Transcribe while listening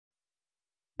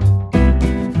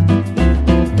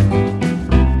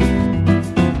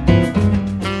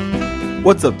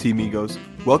What's up, Tea Migos?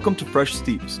 Welcome to Fresh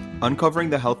Steeps,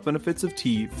 uncovering the health benefits of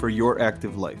tea for your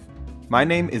active life. My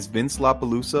name is Vince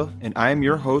LaPalusa, and I am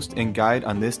your host and guide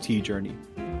on this tea journey.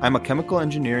 I'm a chemical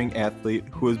engineering athlete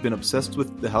who has been obsessed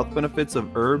with the health benefits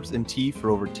of herbs and tea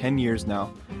for over 10 years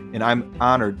now, and I'm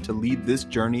honored to lead this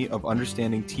journey of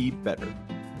understanding tea better.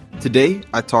 Today,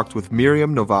 I talked with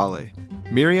Miriam Novale.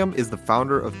 Miriam is the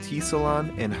founder of Tea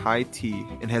Salon and High Tea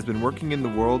and has been working in the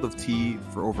world of tea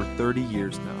for over 30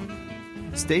 years now.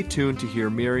 Stay tuned to hear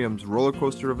Miriam's roller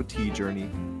coaster of a tea journey,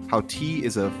 how tea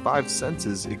is a five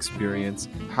senses experience,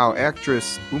 how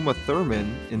actress Uma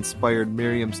Thurman inspired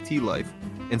Miriam's tea life,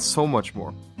 and so much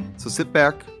more. So sit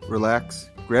back, relax,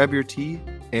 grab your tea,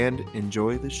 and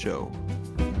enjoy the show.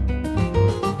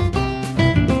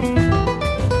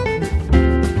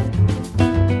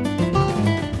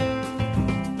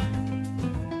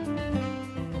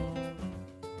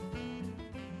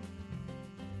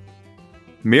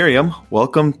 Miriam,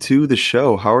 welcome to the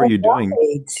show. How are you doing?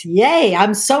 Yay.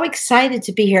 I'm so excited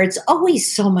to be here. It's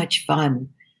always so much fun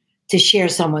to share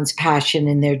someone's passion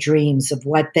and their dreams of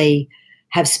what they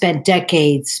have spent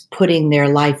decades putting their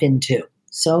life into.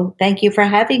 So thank you for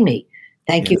having me.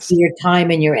 Thank you for your time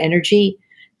and your energy.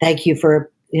 Thank you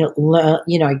for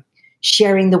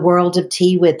sharing the world of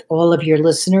tea with all of your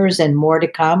listeners and more to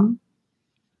come.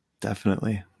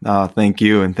 Definitely. Thank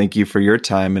you. And thank you for your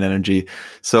time and energy.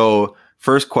 So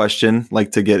first question,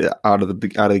 like to get out of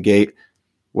the gate,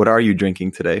 what are you drinking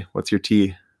today? What's your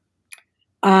tea?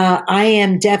 I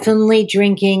am definitely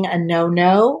drinking a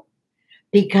no-no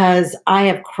because I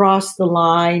have crossed the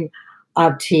line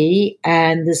of tea.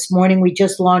 And this morning we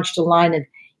just launched a line of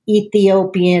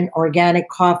Ethiopian organic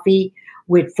coffee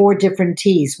with 4 different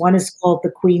teas. One is called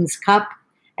the Queen's Cup.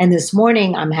 And this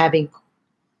morning I'm having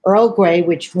Earl Grey,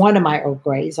 which one of my Earl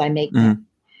Greys I make.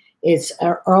 It's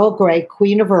Earl Grey,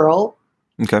 Queen of Earl.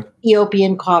 Okay.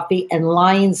 Ethiopian coffee and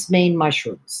lion's mane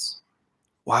mushrooms.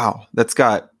 Wow. That's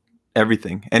got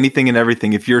everything, anything and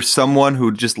everything. If you're someone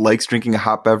who just likes drinking a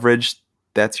hot beverage,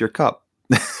 that's your cup.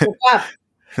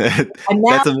 And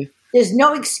now there's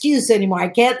no excuse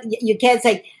anymore. You can't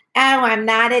say, oh, I'm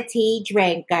not a tea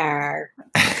drinker.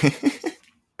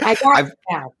 I got it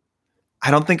now. I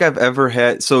don't think I've ever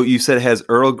had, so you said it has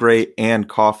Earl Grey and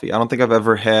coffee. I don't think I've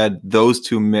ever had those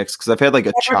two mixed because I've had like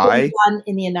a chai. Been done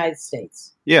in the United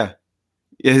States. Yeah.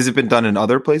 Has it been done in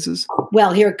other places?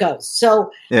 Well, here it goes.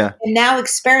 So yeah. I'm now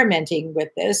experimenting with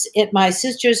this at my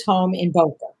sister's home in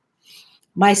Boca.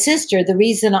 My sister, the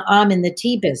reason I'm in the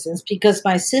tea business, because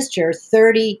my sister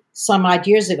 30 some odd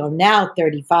years ago, now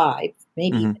 35,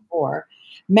 maybe even more,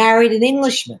 married an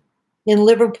Englishman in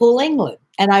Liverpool, England.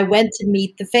 And I went to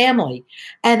meet the family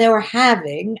and they were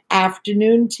having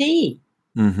afternoon tea.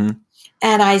 And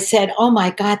I said, oh my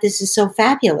God, this is so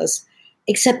fabulous.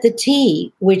 Except the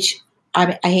tea, which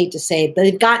I hate to say it, but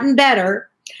they've gotten better.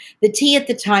 The tea at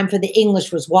the time for the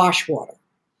English was wash water,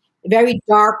 very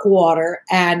dark water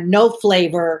and no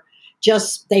flavor.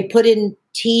 Just they put in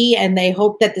tea and they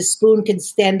hope that the spoon can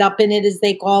stand up in it, as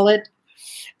they call it.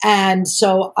 And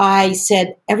so I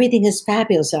said, everything is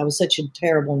fabulous. I was such a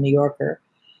terrible New Yorker.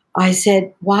 I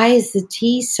said, why is the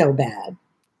tea so bad?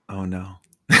 Oh, no.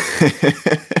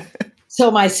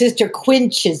 So my sister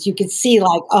quenches. You could see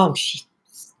like, oh, she's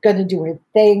going to do her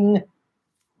thing.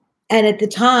 And at the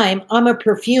time, I'm a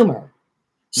perfumer.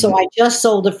 So I just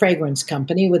sold a fragrance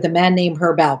company with a man named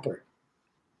Herb Alpert.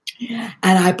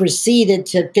 And I proceeded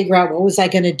to figure out what was I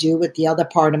going to do with the other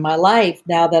part of my life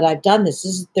now that I've done this.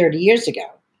 This is 30 years ago.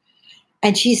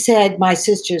 And she said, my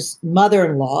sister's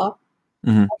mother-in-law,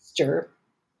 Esther,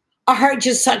 I heard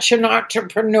you're such an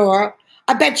entrepreneur.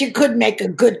 I bet you could make a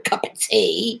good cup of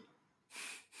tea.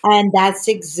 And that's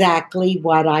exactly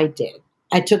what I did.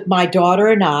 I took my daughter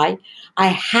and I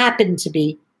happened to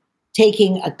be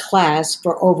taking a class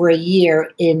for over a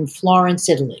year in Florence,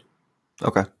 Italy.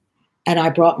 Okay. And I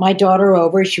brought my daughter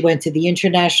over. She went to the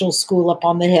international school up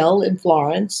on the hill in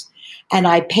Florence. And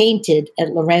I painted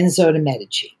at Lorenzo de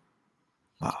Medici.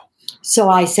 Wow. So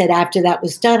I said, after that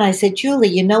was done, I said, Julie,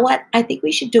 you know what? I think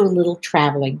we should do a little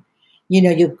traveling. You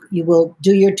know, you will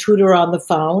do your tutor on the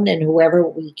phone and whoever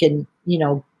we can,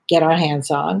 get our hands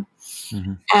on.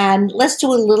 And let's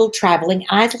do a little traveling.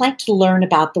 I'd like to learn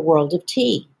about the world of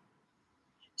tea.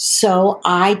 So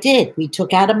I did. We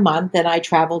took out a month and I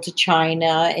traveled to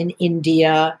China and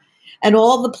India and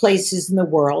all the places in the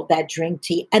world that drink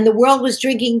tea. And the world was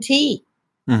drinking tea,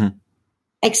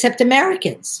 except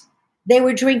Americans. They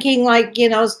were drinking like,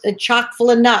 a chock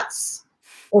full of nuts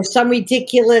or some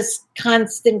ridiculous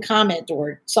constant comment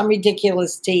or some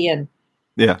ridiculous tea. And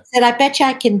I said, I bet you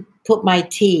I can put my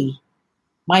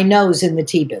nose in the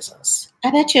tea business.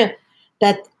 I bet you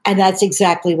that And that's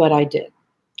exactly what I did.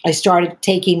 I started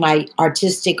taking my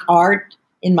artistic art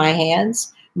in my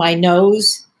hands, my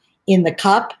nose in the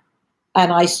cup,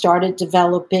 and I started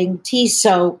developing tea.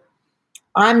 So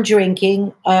I'm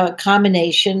drinking a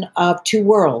combination of two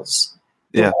worlds,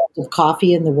 the Yeah. world of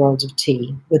coffee and the world of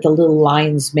tea with a little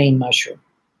lion's mane mushroom.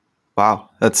 Wow.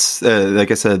 That's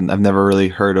like I said, I've never really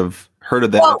heard of that.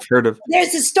 Well, I've heard of.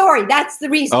 there's a story. That's the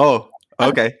reason. Oh,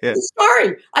 okay. Yeah. The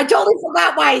story. I totally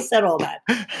forgot why I said all that.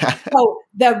 So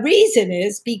the reason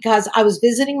is because I was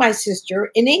visiting my sister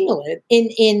in England,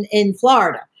 in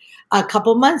Florida, a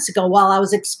couple months ago while I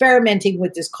was experimenting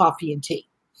with this coffee and tea.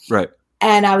 Right.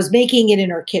 And I was making it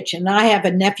in her kitchen. I have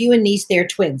a nephew and niece. They're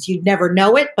twins. You'd never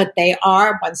know it, but they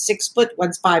are. One's 6 foot,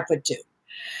 one's 5'2".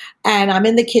 And I'm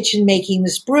in the kitchen making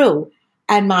this brew.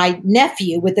 And my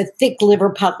nephew, with a thick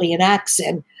Liverpudlian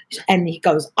accent, and he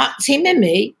goes, "Auntie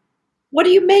Mimi, what are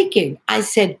you making?" I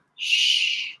said,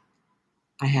 "Shh,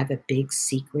 I have a big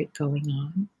secret going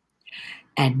on.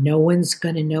 And no one's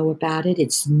going to know about it.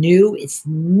 It's new. It's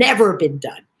never been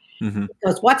done." Mm-hmm. He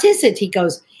goes, "What is it?" He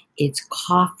goes, "It's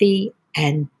coffee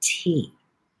and tea."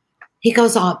 He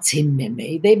goes, "Auntie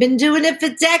Mimi, they've been doing it for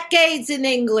decades in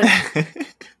England.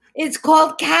 It's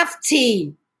called calf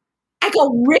tea." I go,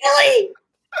 "Really?"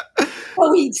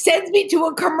 So he sends me to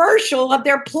a commercial of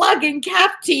their plugging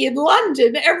calf tea in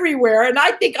London everywhere. And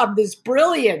I think I'm this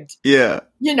brilliant, Yeah.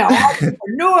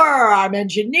 entrepreneur. I'm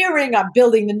engineering. I'm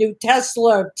building the new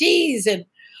Tesla of teas. And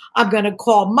I'm going to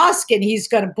call Musk and he's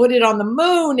going to put it on the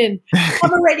moon. And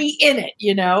I'm already in it,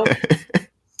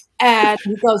 And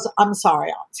he goes, "I'm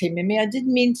sorry, Auntie Mimi, I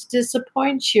didn't mean to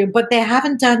disappoint you, but they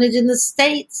haven't done it in the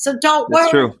States, so don't worry."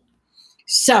 That's true.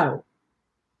 So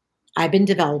I've been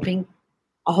developing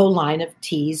a whole line of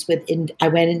teas I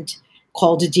went and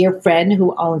called a dear friend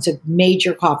who owns a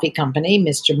major coffee company,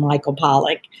 Mr. Michael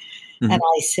Pollack. Mm-hmm. And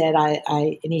I said,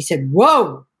 and he said,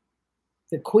 "Whoa,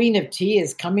 the queen of tea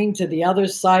is coming to the other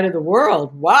side of the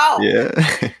world. Wow." Yeah.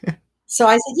 So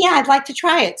I said, "Yeah, I'd like to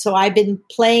try it." So I've been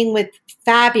playing with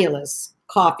fabulous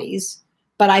coffees,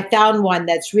 but I found one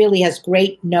that's really has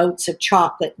great notes of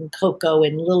chocolate and cocoa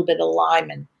and a little bit of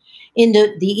lime. And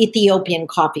the Ethiopian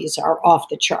coffees are off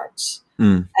the charts.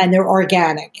 And they're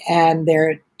organic and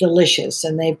they're delicious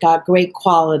and they've got great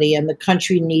quality and the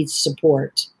country needs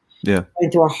support. Yeah.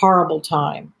 Going through a horrible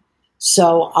time.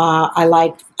 So I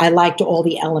liked all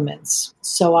the elements.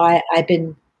 So I've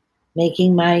been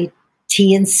making my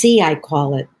T&C, I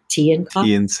call it. Tea and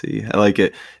coffee. T&C. I like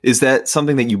it. Is that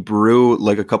something that you brew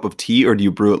like a cup of tea or do you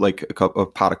brew it like a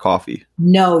pot of coffee?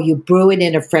 No, you brew it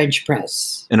in a French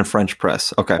press. In a French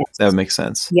press. Okay. Yes. That would make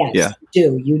sense. Yes, yeah. You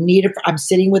do. You need I'm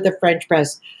sitting with a French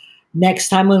press. Next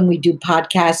time when we do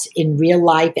podcasts in real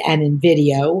life and in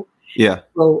video,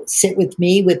 we'll sit with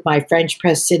me with my French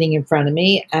press sitting in front of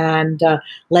me and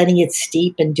letting it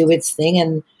steep and do its thing.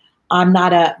 And I'm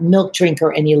not a milk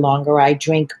drinker any longer. I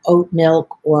drink oat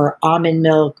milk or almond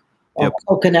milk or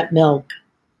coconut milk.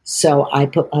 So I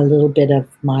put a little bit of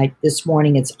this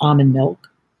morning it's almond milk.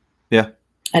 Yeah.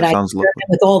 And I serve it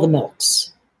with all the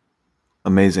milks.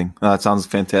 Amazing. That sounds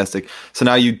fantastic. So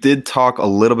now you did talk a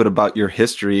little bit about your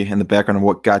history and the background of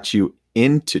what got you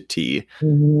into tea.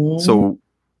 Mm-hmm. So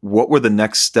what were the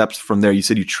next steps from there? You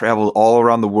said you traveled all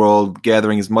around the world,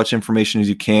 gathering as much information as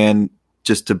you can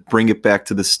just to bring it back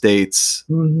to the States.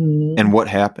 Mm-hmm. And what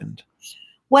happened?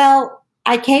 Well,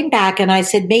 I came back and I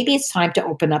said, maybe it's time to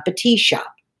open up a tea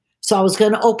shop. So I was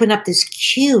going to open up this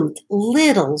cute,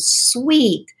 little,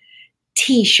 sweet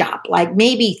tea shop, like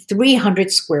maybe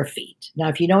 300 square feet. Now,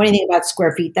 if you know anything about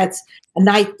square feet, that's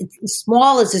it's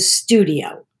small as a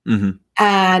studio. Mm-hmm.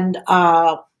 And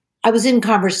I was in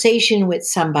conversation with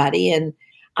somebody and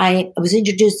I was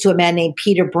introduced to a man named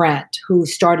Peter Brandt, who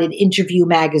started Interview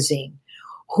Magazine,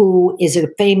 who is a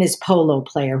famous polo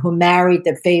player, who married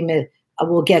the famous,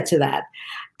 we'll get to that.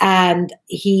 And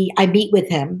I meet with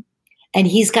him and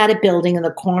he's got a building in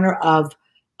the corner of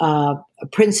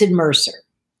Prince and Mercer.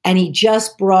 And he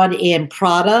just brought in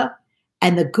Prada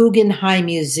and the Guggenheim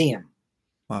Museum,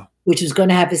 which was going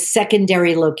to have a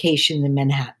secondary location in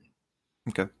Manhattan.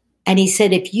 Okay. And he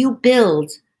said, if you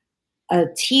build a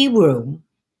tea room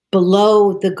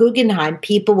below the Guggenheim,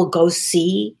 people will go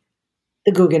see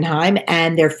the Guggenheim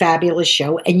and their fabulous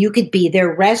show. And you could be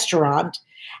their restaurant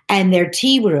and their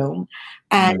tea room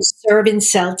and serve and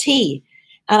sell tea.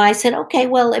 And I said, okay,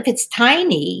 well, if it's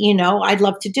tiny, I'd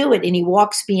love to do it. And he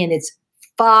walks me in, it's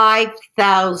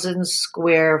 5,000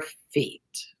 square feet.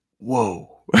 Whoa.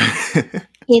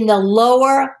 In the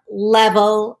lower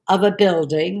level of a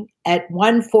building at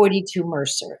 142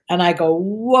 Mercer. And I go,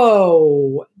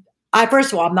 whoa.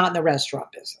 First of all, I'm not in the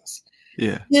restaurant business.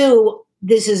 Yeah. 2,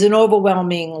 this is an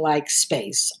overwhelming like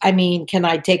space. I mean, can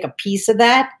I take a piece of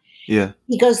that? Yeah.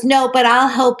 He goes, no, but I'll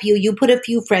help you. You put a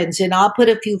few friends in, I'll put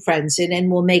a few friends in,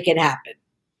 and we'll make it happen.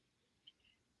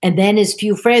 And then his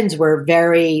few friends were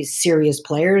very serious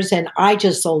players, and I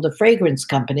just sold a fragrance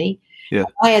company. Yeah.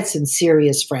 I had some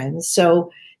serious friends.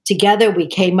 So together we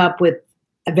came up with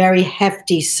a very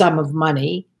hefty sum of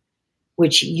money,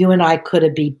 which you and I could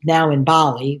have been now in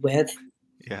Bali with.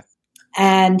 Yeah.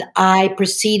 And I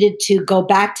proceeded to go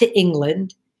back to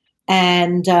England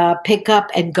and pick up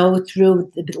and go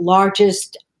through the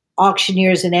largest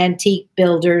auctioneers and antique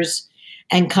builders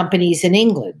and companies in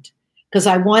England, because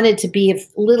I wanted to be a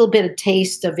little bit of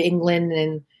taste of England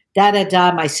and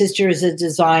da-da-da. My sister is a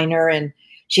designer, and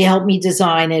she helped me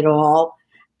design it all.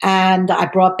 And I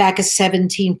brought back a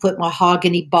 17-foot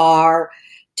mahogany bar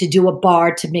to do a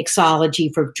bar to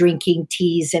mixology for drinking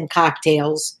teas and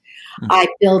cocktails. Mm-hmm. I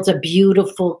built a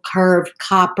beautiful curved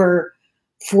copper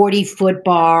 40-foot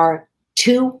bar,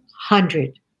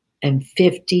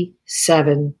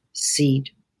 257-seat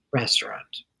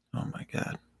restaurant. Oh, my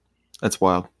God. That's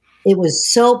wild. It was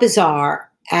so bizarre,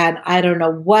 and I don't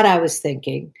know what I was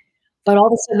thinking. But all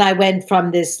of a sudden, I went from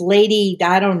this lady,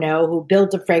 I don't know, who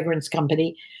built a fragrance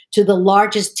company to the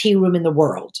largest tea room in the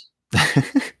world.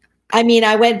 I mean,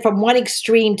 I went from one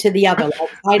extreme to the other.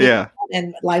 Like, yeah.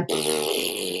 And like...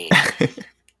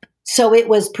 So it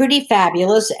was pretty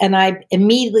fabulous. And I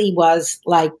immediately was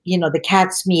like, you know, the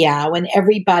cat's meow, and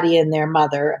everybody and their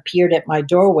mother appeared at my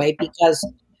doorway, because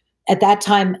at that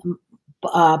time,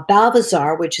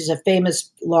 Balthazar, which is a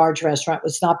famous large restaurant,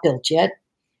 was not built yet.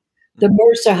 The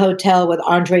Mercer Hotel with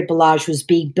Andre Balazs was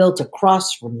being built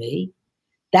across from me.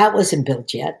 That wasn't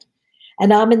built yet.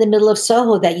 And I'm in the middle of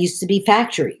Soho that used to be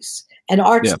factories and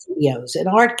art studios and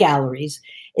art galleries,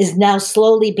 is now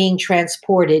slowly being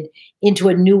transported into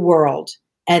a new world.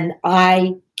 And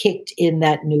I kicked in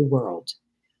that new world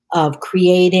of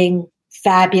creating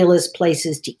fabulous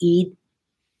places to eat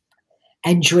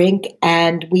and drink.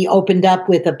 And we opened up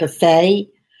with a buffet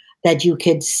that you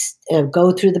could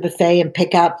go through the buffet and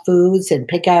pick out foods and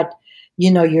pick out, you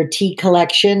know, your tea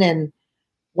collection. And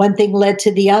one thing led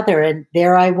to the other. And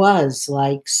there I was,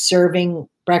 like serving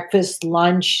breakfast,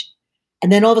 lunch.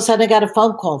 And then all of a sudden I got a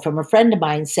phone call from a friend of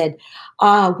mine and said,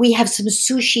 we have some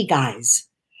sushi guys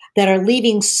that are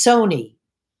leaving Sony.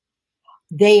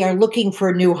 They are looking for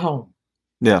a new home.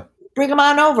 Yeah. Bring them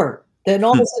on over. Then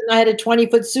all of a sudden I had a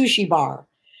 20-foot sushi bar.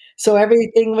 So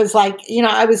everything was like, you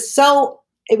know, it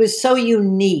was so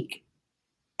unique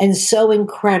and so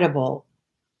incredible.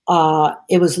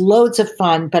 It was loads of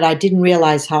fun, but I didn't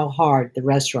realize how hard the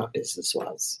restaurant business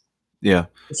was. Yeah.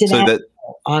 It's an animal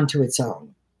onto its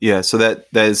own. Yeah. So that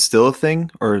is still a thing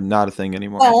or not a thing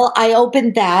anymore? Well, I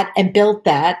opened that and built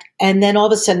that. And then all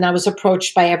of a sudden I was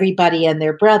approached by everybody and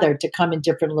their brother to come in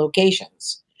different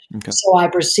locations. Okay. So I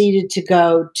proceeded to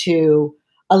go to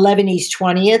 11 East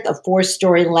 20th, a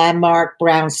 4-story landmark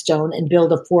brownstone, and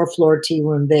build a 4-floor tea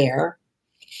room there.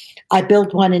 I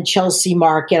built one in Chelsea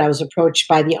Market. I was approached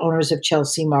by the owners of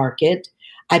Chelsea Market.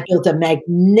 I built a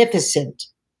magnificent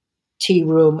tea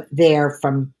room there,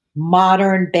 from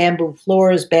modern bamboo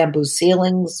floors, bamboo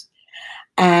ceilings.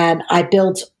 And I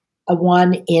built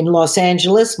one in Los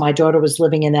Angeles. My daughter was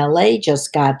living in LA,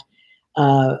 just fell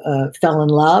in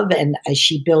love, and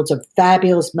she built a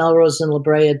fabulous Melrose and La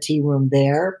Brea tea room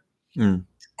there. Mm.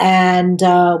 And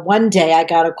one day I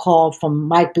got a call from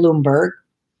Mike Bloomberg.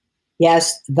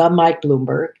 Yes, the Mike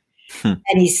Bloomberg. And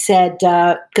he said,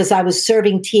 because I was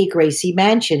serving tea at Gracie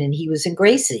Mansion, and he was in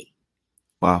Gracie.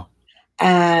 Wow.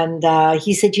 And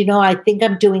he said, you know, I think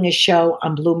I'm doing a show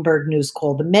on Bloomberg News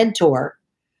called The Mentor.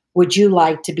 Would you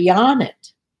like to be on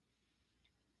it?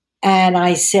 And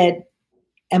I said,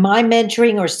 am I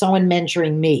mentoring or someone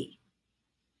mentoring me?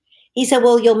 He said,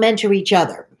 well, you'll mentor each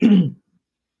other.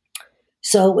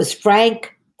 So it was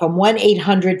Frank from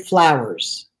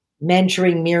 1-800-Flowers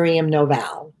mentoring Miriam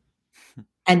Noval,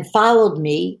 and followed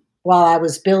me while I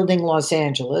was building Los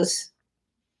Angeles,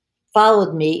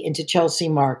 followed me into Chelsea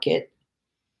Market.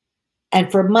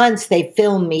 And for months, they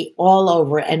filmed me all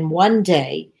over. And one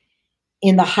day,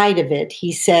 in the height of it,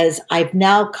 he says, I've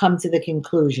now come to the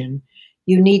conclusion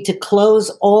you need to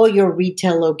close all your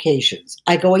retail locations.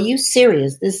 I go, are you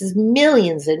serious? This is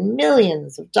millions and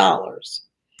millions of dollars.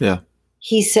 Yeah.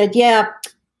 He said, yeah,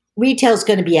 retail's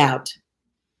going to be out.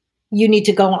 You need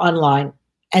to go online.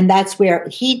 And that's where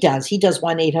he does. He does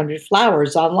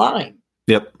 1-800-Flowers online.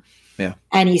 Yep. Yeah.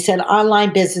 And he said,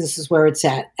 online business is where it's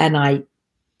at. And I,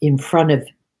 in front of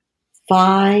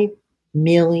 5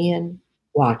 million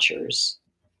watchers,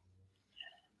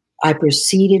 I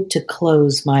proceeded to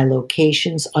close my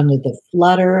locations under the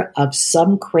flutter of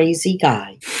some crazy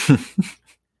guy.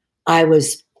 I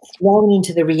was thrown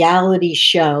into the reality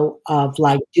show of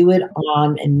like, do it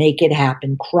on and make it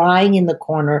happen, crying in the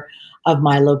corner of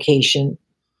my location.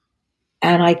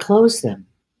 And I closed them.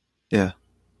 Yeah.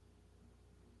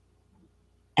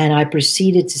 And I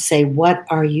proceeded to say, what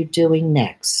are you doing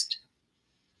next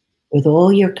with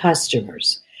all your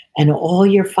customers and all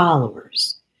your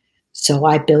followers? So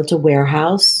I built a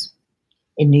warehouse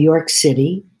in New York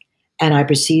City, and I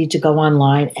proceeded to go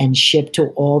online and ship to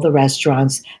all the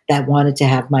restaurants that wanted to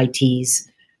have my teas,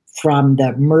 from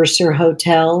the Mercer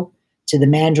Hotel to the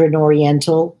Mandarin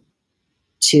Oriental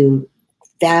to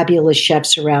fabulous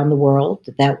chefs around the world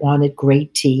that wanted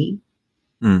great tea.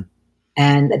 Mm.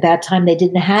 And at that time, they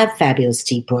didn't have fabulous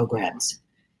tea programs.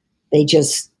 They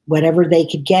just, whatever they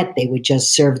could get, they would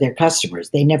just serve their customers.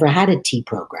 They never had a tea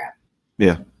program.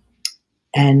 Yeah.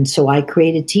 And so I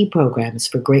created tea programs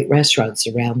for great restaurants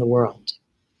around the world.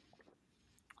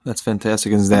 That's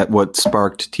fantastic. Is that what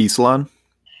sparked Tea Salon?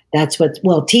 That's what,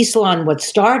 well, Tea Salon, what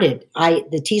started,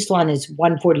 the Tea Salon is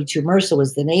 142 Mercer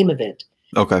was the name of it.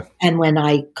 Okay. And when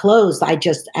I closed, I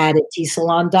just added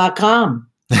teasalon.com.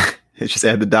 Just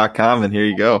add the .com and here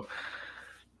you go.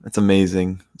 That's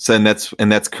amazing. So, and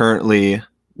that's currently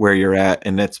where you're at.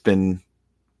 And that's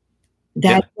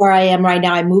where I am right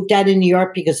now. I moved out of New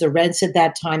York because the rents at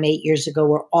that time, 8 years ago,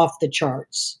 were off the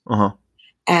charts. Uh-huh.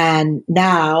 And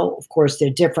now, of course,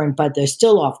 they're different, but they're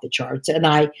still off the charts. And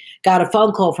I got a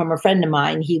phone call from a friend of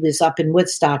mine. He was up in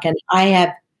Woodstock, and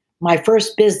my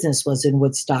first business was in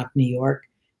Woodstock, New York,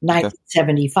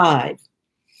 1975.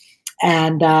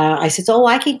 And I said, oh,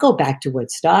 I can go back to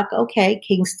Woodstock. Okay,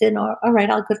 Kingston. All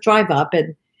right, I'll go drive up.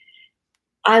 And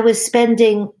I was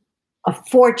spending a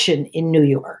fortune in New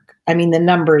York. I mean, the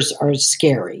numbers are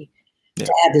scary to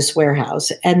add this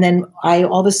warehouse. And then I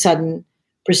all of a sudden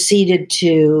proceeded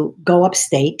to go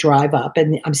upstate, drive up,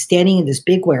 and I'm standing in this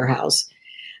big warehouse.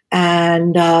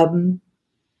 And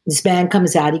this man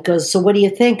comes out. He goes, so what do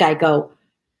you think? I go,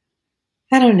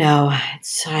 I don't know.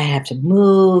 I have to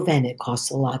move, and it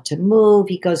costs a lot to move.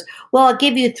 He goes, well, I'll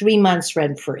give you 3 months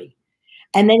rent free.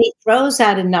 And then he throws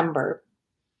out a number,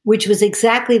 which was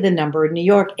exactly the number in New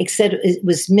York, except it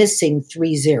was missing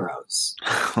 3 zeros.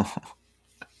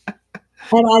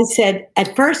 And I said,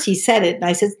 at first he said it, and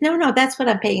I said, no, that's what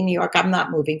I'm paying in New York. I'm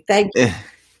not moving. Thank you.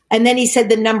 And then he said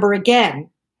the number again.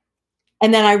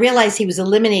 And then I realized he was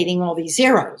eliminating all these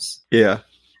zeros. Yeah.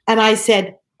 And I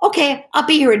said, okay, I'll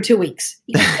be here in 2 weeks.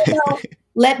 He goes,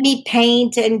 let me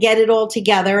paint and get it all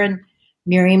together. And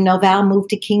Miriam Noval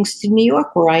moved to Kingston, New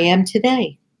York, where I am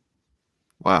today.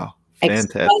 Wow.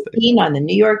 Fantastic. On the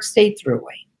New York State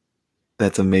Thruway.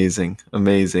 That's amazing.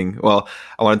 Amazing. Well,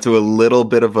 I want to do a little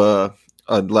bit of a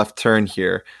left turn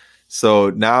here. So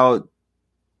now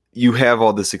you have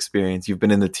all this experience. You've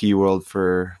been in the tea world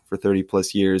for 30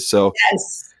 plus years. So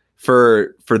yes.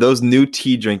 For those new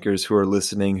tea drinkers who are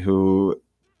listening, who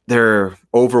they're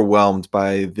overwhelmed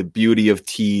by the beauty of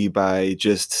tea, by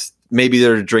just maybe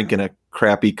they're drinking a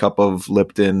crappy cup of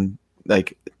Lipton,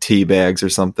 like tea bags or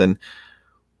something.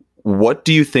 What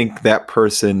do you think that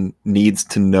person needs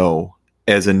to know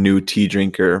as a new tea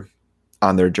drinker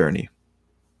on their journey?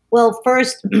 Well,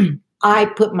 first, I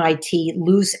put my tea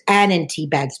loose and in tea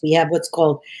bags. We have what's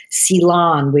called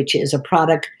Ceylon, which is a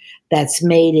product that's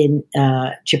made in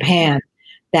Japan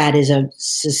that is a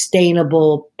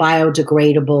sustainable,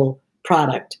 biodegradable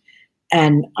product.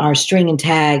 And our string and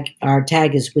tag, our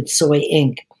tag is with soy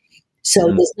ink. So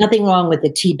there's nothing wrong with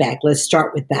the tea bag. Let's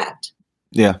start with that.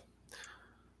 Yeah.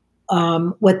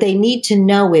 What they need to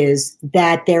know is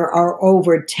that there are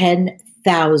over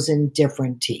 10,000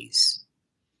 different teas.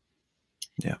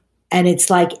 Yeah. And it's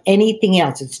like anything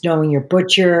else. It's knowing your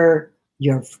butcher,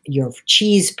 your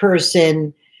cheese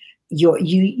person.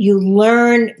 You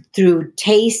learn through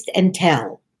taste and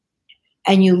tell.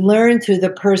 And you learn through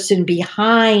the person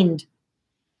behind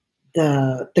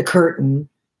the curtain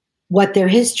what their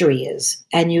history is.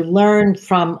 And you learn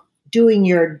from doing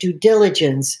your due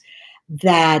diligence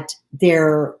that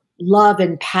their love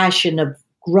and passion of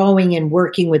growing and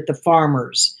working with the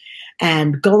farmers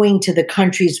and going to the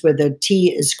countries where the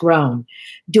tea is grown,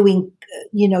 doing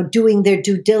their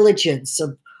due diligence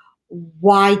of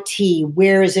why tea,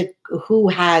 where is it, who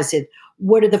has it,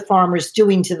 what are the farmers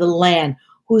doing to the land,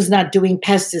 who's not doing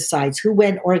pesticides, who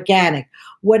went organic,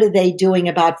 what are they doing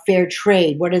about fair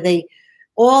trade,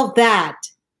 all that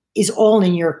is all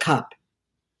in your cup.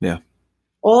 Yeah.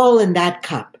 All in that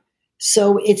cup.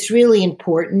 So it's really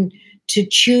important to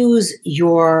choose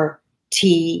your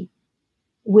tea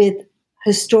with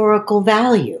historical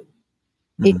value.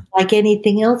 It's like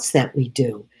anything else that we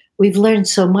do. We've learned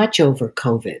so much over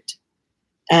COVID,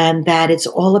 and that it's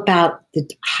all about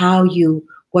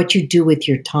what you do with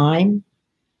your time,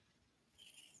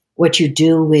 what you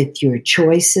do with your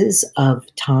choices of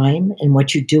time, and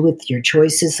what you do with your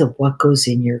choices of what goes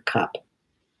in your cup.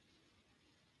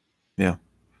 Yeah.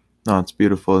 No, it's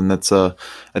beautiful. And that's I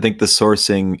think the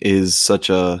sourcing is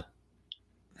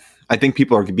I think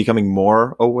people are becoming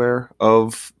more aware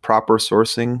of proper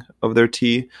sourcing of their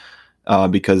tea,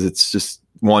 because it's just,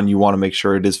 one, you want to make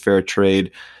sure it is fair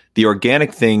trade. The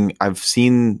organic thing, I've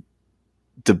seen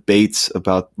debates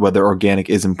about whether organic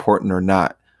is important or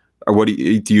not. Or what do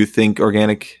you think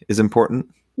organic is important?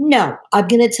 No, I'm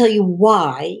going to tell you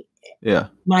why. Yeah.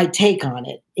 My take on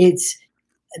it. It's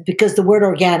because the word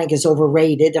organic is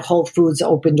overrated. Whole Foods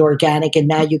opened organic, and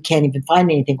now you can't even find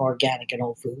anything organic in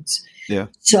Whole Foods. Yeah.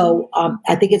 So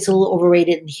I think it's a little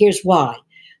overrated, and here's why.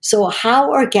 So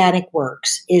how organic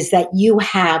works is that you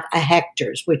have a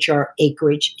hectares, which are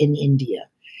acreage in India,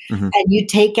 and you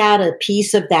take out a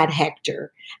piece of that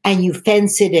hectare and you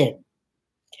fence it in.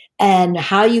 And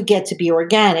how you get to be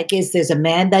organic is there's a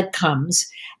man that comes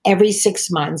every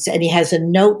 6 months, and he has a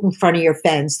note in front of your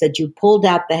fence that you pulled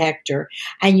out the hectare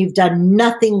and you've done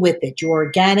nothing with it. You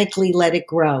organically let it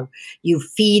grow. You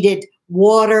feed it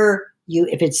water.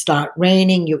 If it's not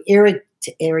raining, you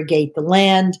irrigate the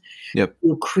land. Yep.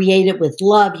 You create it with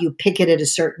love. You pick it at a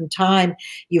certain time.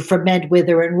 You ferment,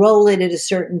 wither, and roll it at a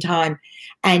certain time.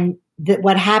 And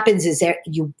what happens is that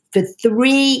for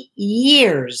 3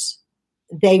 years,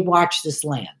 they watch this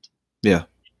land. Yeah.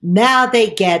 Now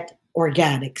they get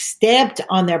organic stamped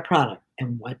on their product.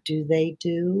 And what do? They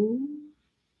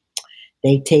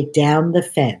take down the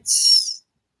fence.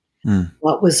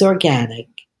 What was organic?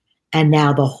 And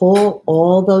now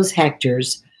all those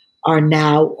hectares are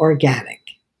now organic.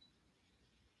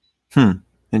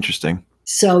 Interesting.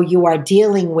 So you are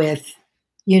dealing with,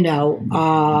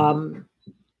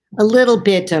 a little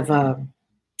bit of a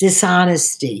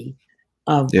dishonesty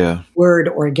of word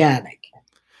organic.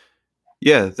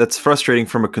 Yeah, that's frustrating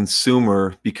from a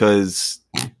consumer because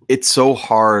it's so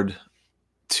hard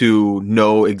to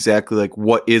know exactly like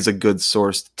what is a good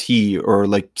sourced tea, or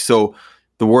like, so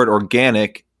the word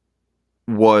organic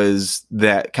was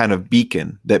that kind of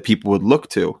beacon that people would look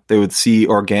to. They would see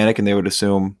organic and they would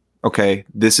assume, okay,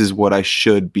 this is what I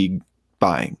should be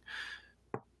buying.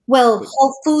 Well,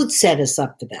 Whole Foods set us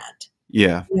up for that.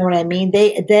 Yeah. You know what I mean?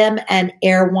 Them and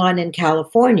Erewhon in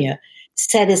California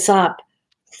set us up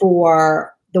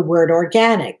for the word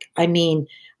organic. I mean,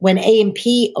 when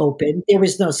A&P opened, there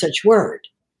was no such word.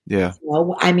 Yeah.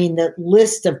 I mean, the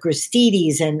list of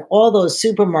Gristedes and all those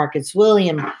supermarkets,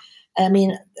 William, I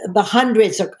mean, the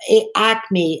hundreds of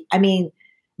Acme. I mean,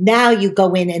 now you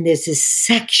go in and there's this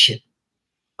section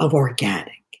of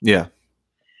organic. Yeah.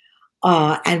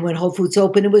 And when Whole Foods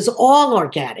opened, it was all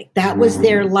organic. That was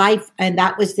their life, and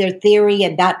that was their theory,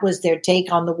 and that was their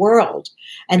take on the world.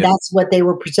 And that's what they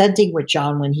were presenting with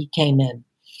John when he came in.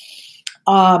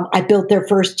 I built their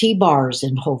first tea bars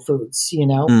in Whole Foods,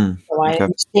 so I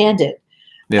understand it.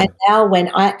 Yeah. And now when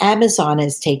Amazon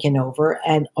has taken over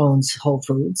and owns Whole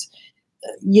Foods,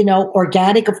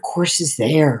 organic, of course, is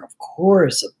there. Of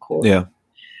course. Yeah.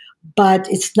 But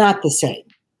it's not the same.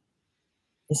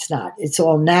 It's not. It's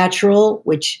all natural,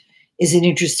 which is an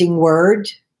interesting word.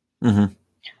 And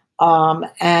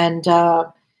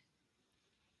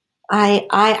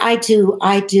I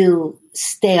do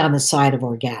stay on the side of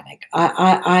organic.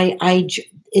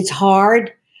 It's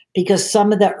hard because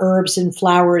some of the herbs and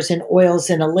flowers and oils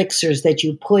and elixirs that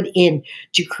you put in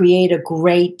to create a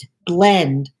great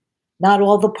blend, not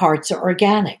all the parts are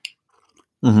organic.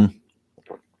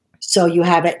 So you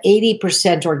have an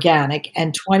 80% organic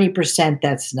and 20%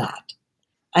 that's not.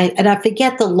 I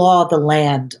forget the law of the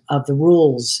land of the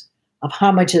rules of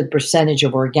how much of the percentage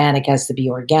of organic has to be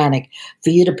organic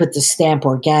for you to put the stamp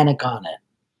organic on it.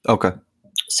 Okay.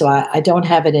 So I don't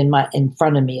have it in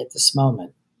front of me at this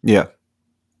moment. Yeah.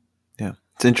 Yeah.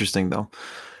 It's interesting though.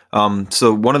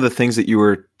 So one of the things that you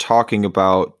were talking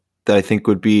about that I think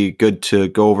would be good to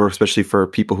go over, especially for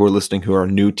people who are listening who are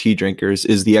new tea drinkers,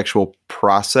 is the actual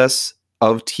process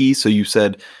of tea. So you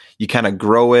said you kind of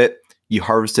grow it, you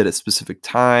harvest it at specific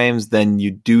times, then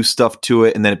you do stuff to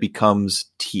it, and then it becomes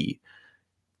tea.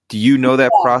 Do you know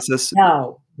that process?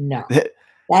 No. That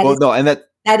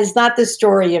is not the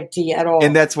story of tea at all.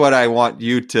 And that's what I want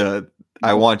you to.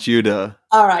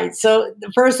 All right. So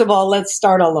first of all, let's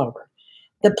start all over.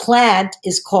 The plant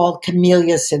is called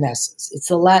Camellia sinensis. It's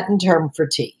the Latin term for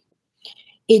tea.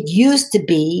 It used to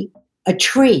be a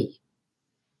tree.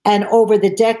 And over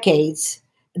the decades,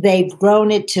 they've grown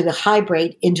it to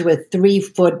hybrid into a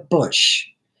 3-foot bush.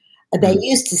 They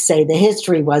used to say the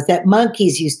history was that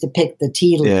monkeys used to pick the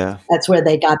tea leaf. Yeah. That's where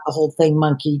they got the whole thing,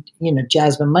 monkey,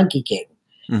 Jasmine Monkey King.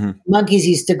 Mm-hmm. Monkeys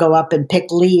used to go up and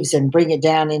pick leaves and bring it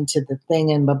down into the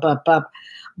thing and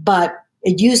but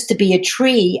it used to be a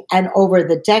tree, and over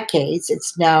the decades,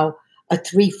 it's now a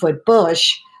 3-foot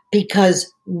bush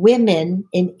because women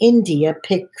in India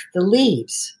pick the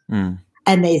leaves. Mm.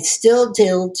 And they still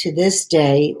do to this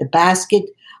day. The basket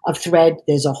of thread,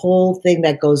 there's a whole thing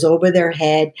that goes over their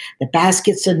head. The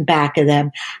basket's in back of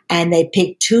them, and they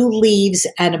pick 2 leaves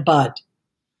and a bud.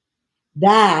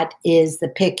 That is the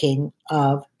picking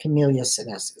of Camellia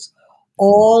sinensis.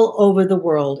 All over the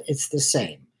world, it's the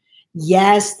same.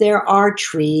 Yes, there are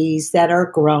trees that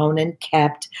are grown and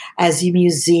kept as a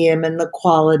museum and the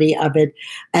quality of it.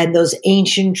 And those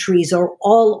ancient trees are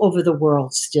all over the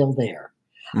world still there.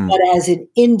 Mm. But as an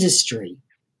industry,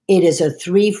 it is a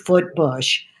 3-foot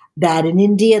bush that in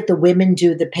India, the women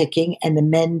do the picking and the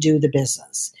men do the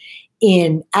business.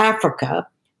 In Africa,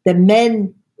 the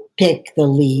men pick the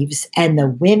leaves and the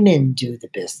women do the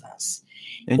business.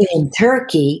 In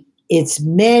Turkey, it's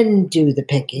men do the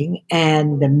picking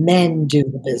and the men do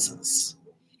the business.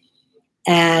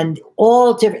 And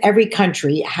every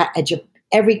country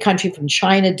from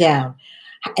China down,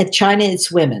 at China it's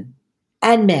women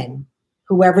and men,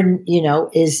 whoever,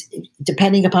 is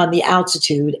depending upon the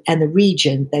altitude and the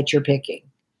region that you're picking.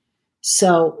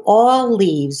 So all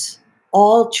leaves,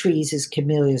 all trees is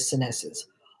Camellia sinensis.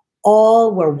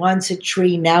 All were once a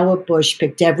tree, now a bush,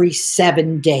 picked every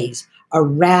 7 days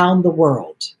around the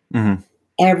world. Mm-hmm.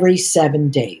 Every 7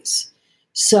 days.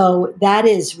 So that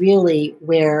is really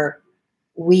where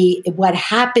what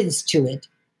happens to it,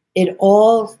 it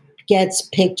all gets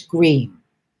picked green.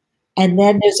 And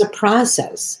then there's a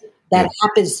process that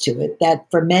happens to it that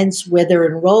ferments, wither,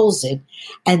 and rolls it.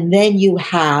 And then you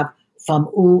have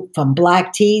from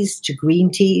black teas to green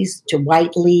teas to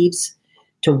white leaves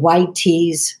to white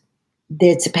teas.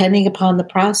 That's depending upon the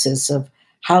process of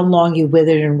how long you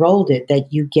withered and rolled it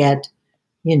that you get,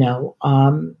 your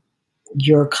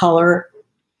color,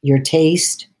 your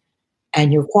taste,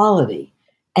 and your quality.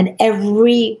 And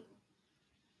every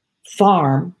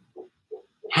farm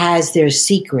has their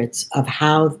secrets of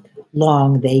how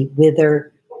long they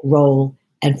wither, roll,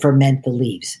 and ferment the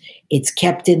leaves. It's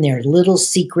kept in their little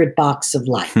secret box of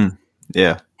life.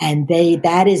 Yeah. And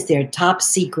that is their top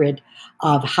secret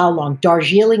of how long.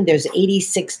 Darjeeling, there's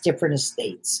 86 different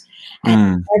estates.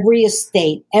 And every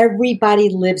estate, everybody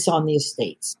lives on the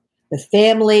estates. The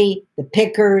family, the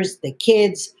pickers, the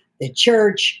kids, the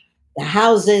church, the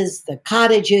houses, the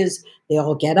cottages, they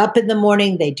all get up in the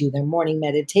morning. They do their morning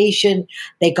meditation.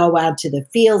 They go out to the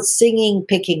fields singing,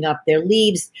 picking up their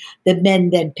leaves. The men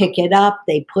then pick it up.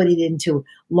 They put it into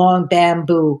long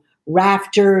bamboo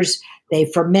rafters. They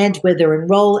ferment, wither, and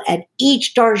roll. And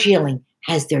each Darjeeling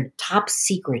has their top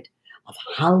secret of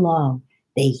how long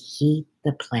they heat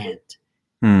the plant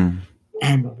and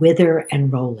wither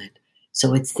and roll it.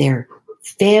 So it's their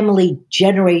family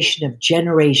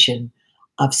generation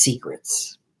of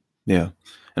secrets. Yeah.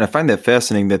 And I find that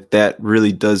fascinating that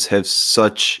really does have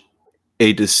such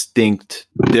a distinct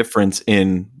difference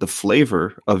in the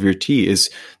flavor of your tea, is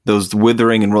those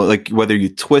withering and roll, like whether you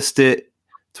twist the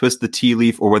tea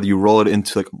leaf or whether you roll it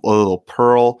into like a little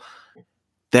pearl,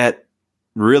 that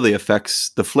really affects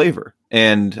the flavor.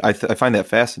 And I find that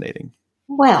fascinating.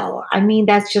 Well, I mean,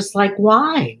 that's just like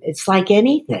wine. It's like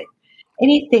anything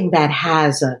that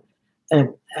has a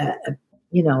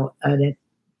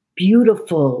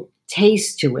beautiful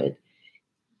taste to it.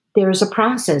 There's a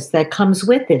process that comes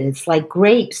with it. It's like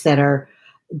grapes that are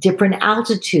different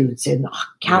altitudes, and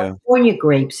California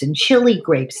grapes and Chile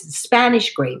grapes and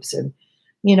Spanish grapes and,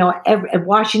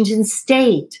 Washington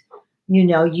State,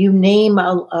 you name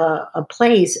a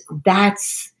place,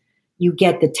 you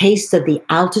get the taste of the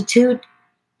altitude.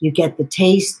 You get the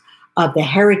taste of the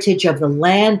heritage of the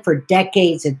land for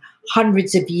decades and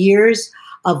hundreds of years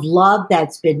of love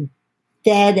that's been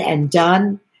fed and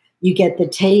done. You get the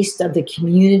taste of the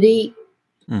community.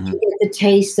 Mm-hmm. You get the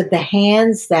taste of the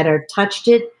hands that are touched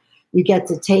it. You get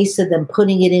the taste of them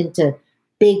putting it into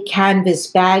big canvas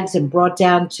bags and brought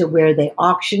down to where they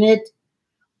auction it.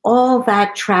 All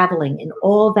that traveling and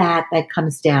all that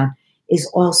comes down is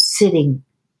all sitting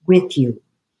with you,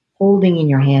 holding in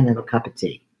your hand a cup of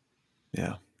tea.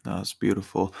 Yeah, that's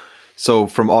beautiful. So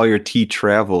from all your tea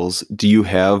travels, do you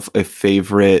have a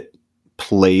favorite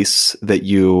place that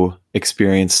you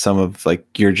experienced some of like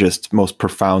your just most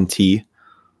profound tea?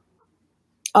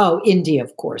 Oh, India,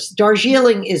 of course.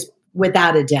 Darjeeling is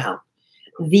without a doubt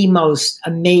the most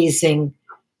amazing.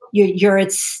 You're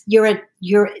at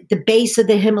the base of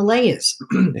the Himalayas.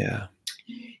 Yeah.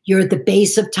 You're at the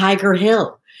base of Tiger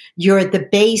Hill. You're at the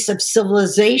base of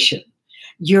civilization.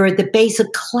 You're at the base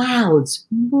of clouds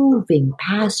moving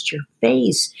past your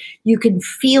face. You can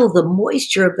feel the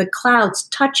moisture of the clouds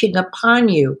touching upon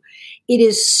you. It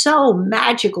is so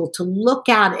magical to look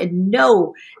out and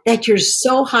know that you're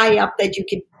so high up that you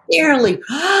can barely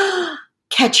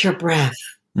catch your breath.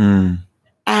 Mm.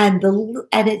 And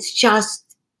it's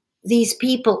just, these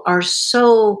people are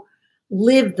so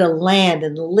live the land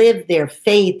and live their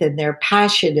faith and their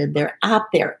passion, and they're out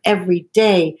there every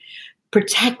day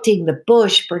protecting the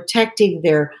bush, protecting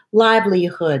their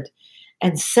livelihood,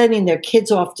 and sending their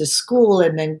kids off to school,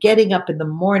 and then getting up in the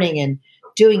morning and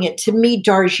doing it. To me,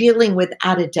 Darjeeling,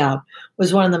 without a doubt,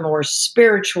 was one of the more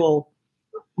spiritual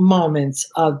moments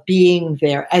of being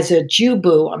there. As a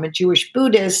Jubu, I'm a Jewish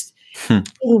Buddhist,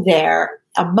 being there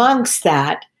amongst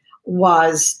that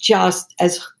was just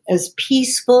as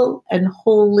peaceful and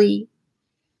holy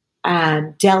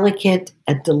and delicate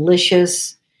and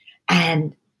delicious,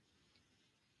 and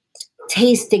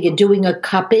tasting and doing a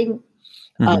cupping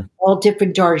of all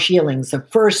different Darjeelings. The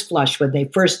first flush when they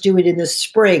first do it in the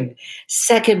spring,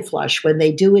 second flush when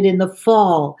they do it in the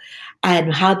fall,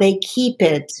 and how they keep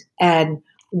it and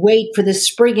wait for the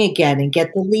spring again and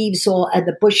get the leaves all and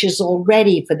the bushes all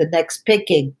ready for the next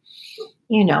picking.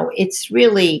 You know, it's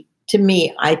really, to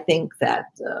me, I think that,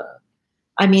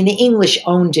 the English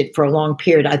owned it for a long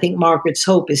period. I think Margaret's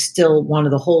Hope is still one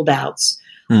of the holdouts,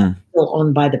 still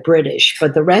owned by the British,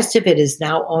 but the rest of it is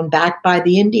now owned back by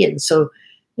the Indians. So,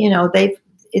 you know,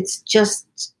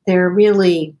 they're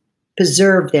really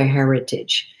preserved their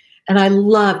heritage. And I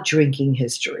love drinking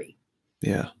history.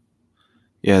 Yeah.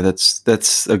 Yeah,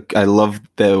 I love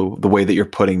the way that you're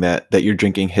putting that you're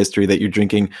drinking history, that you're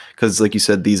drinking, because like you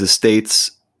said, these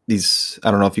estates, these,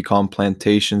 I don't know if you call them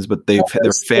plantations, but they're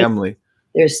family.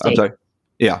 They're state. I'm sorry.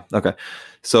 Yeah. Okay.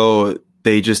 So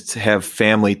they just have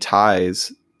family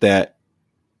ties that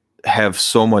have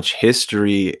so much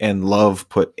history and love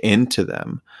put into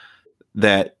them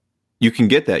that you can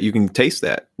get that. You can taste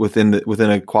that within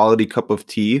a quality cup of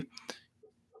tea.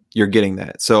 You're getting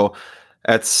that. So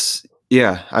that's,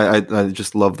 yeah, I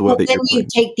just love the way that then you're you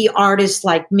take the artists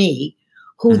like me,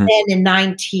 who then in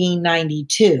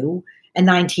 1992 and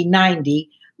 1990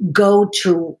 go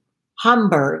to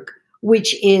Hamburg,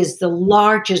 which is the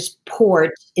largest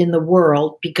port in the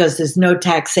world because there's no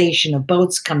taxation of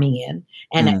boats coming in,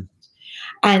 and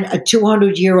a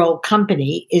 200-year-old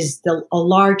company is the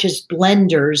largest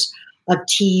blenders of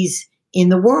teas in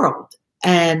the world.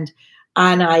 And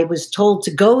I was told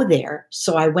to go there,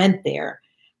 so I went there.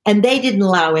 And they didn't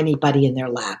allow anybody in their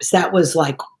labs. That was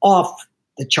like off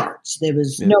the charts. There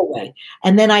was no way.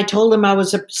 And then I told them I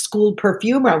was a school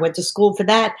perfumer. I went to school for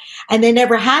that. And they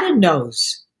never had a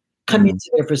nose come into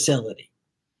their facility.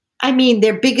 I mean,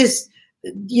 their biggest,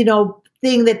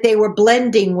 thing that they were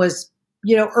blending was,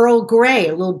 Earl Grey,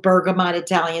 a little bergamot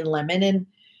Italian lemon, and,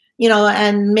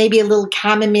 and maybe a little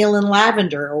chamomile and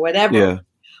lavender or whatever. Yeah.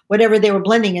 Whatever they were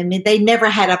blending. I mean, they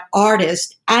never had an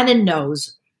artist and a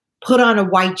nose, put on a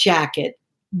white jacket,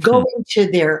 go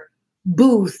into their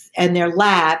booth and their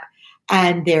lab,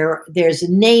 and there's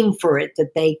a name for it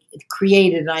that they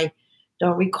created, and I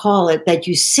don't recall it, that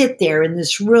you sit there in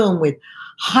this room with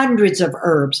hundreds of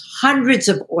herbs, hundreds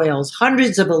of oils,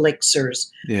 hundreds of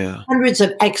elixirs, hundreds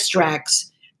of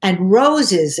extracts, and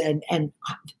roses, and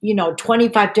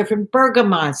 25 different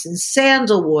bergamots and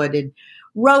sandalwood and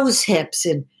rose hips,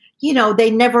 and they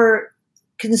never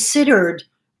considered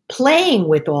playing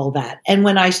with all that. And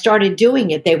when I started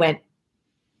doing it, they went,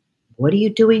 "What are you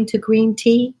doing to green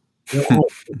tea?" Like,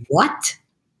 what?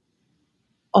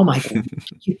 Oh my God.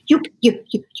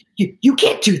 You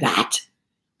can't do that.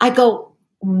 I go,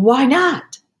 why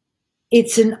not?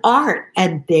 It's an art.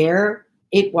 And there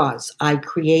it was. I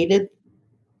created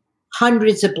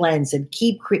hundreds of blends and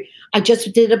I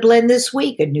just did a blend this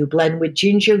week, a new blend with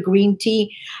ginger, green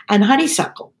tea, and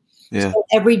honeysuckle. Yeah. So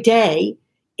every day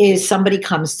is somebody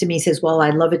comes to me and says, well,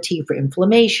 I'd love a tea for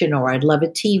inflammation, or I'd love a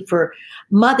tea for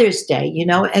Mother's Day,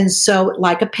 And so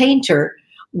like a painter,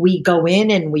 we go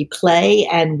in and we play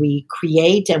and we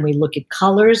create and we look at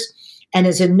colors. And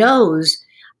as a nose,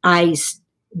 I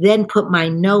then put my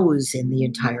nose in the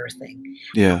entire thing.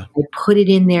 Yeah. I put it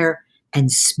in there and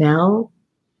smell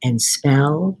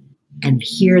and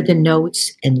hear the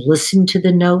notes and listen to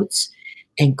the notes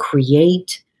and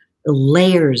create the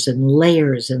layers and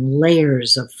layers and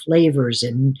layers of flavors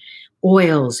and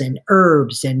oils and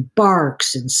herbs and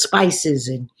barks and spices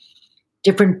and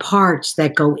different parts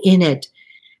that go in it.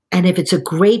 And if it's a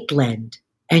great blend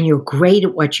and you're great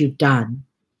at what you've done,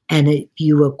 and if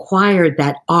you acquired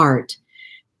that art,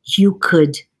 you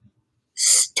could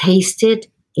taste it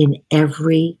in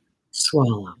every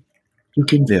swallow. You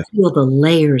can Yeah. feel the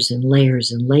layers and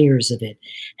layers and layers of it.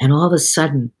 And all of a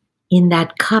sudden, in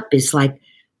that cup is like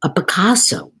a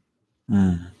Picasso.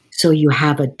 Mm. So you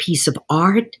have a piece of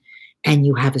art and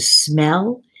you have a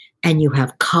smell and you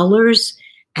have colors.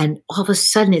 And all of a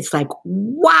sudden, it's like,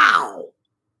 wow.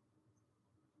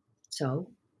 So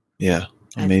Yeah.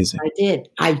 Amazing. I did.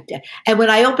 And when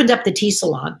I opened up the tea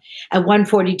salon at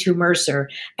 142 Mercer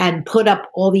and put up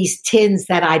all these tins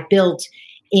that I built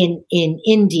in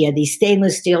India, these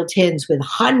stainless steel tins with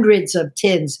hundreds of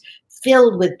tins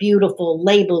filled with beautiful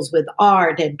labels with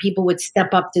art, and people would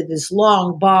step up to this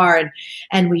long bar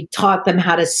and we taught them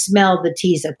how to smell the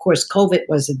teas. Of course, COVID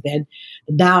wasn't then.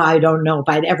 Now I don't know if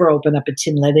I'd ever open up a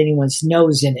tin and let anyone's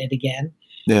nose in it again.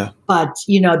 Yeah. But,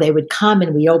 they would come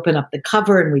and we open up the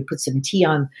cover and we put some tea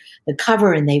on the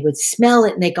cover and they would smell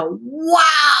it and they go,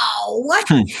 wow, what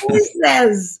is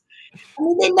this? I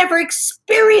mean, they never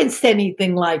experienced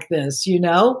anything like this,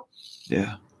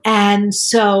 Yeah. And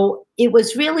so it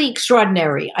was really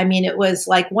extraordinary. I mean, it was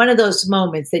like one of those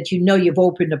moments that you've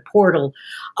opened a portal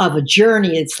of a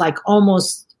journey. It's like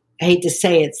almost, I hate to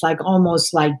say, it's like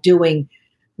almost like doing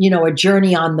a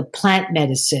journey on the plant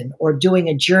medicine, or doing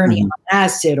a journey on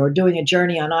acid, or doing a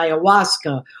journey on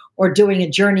ayahuasca, or doing a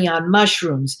journey on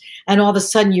mushrooms. And all of a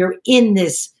sudden you're in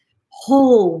this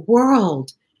whole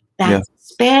world that's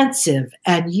expansive,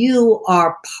 and you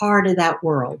are part of that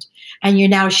world. And you're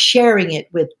now sharing it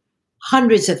with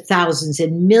hundreds of thousands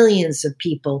and millions of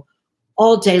people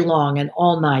all day long and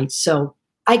all night. So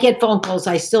I get phone calls.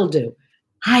 I still do.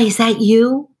 Hi, is that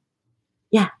you?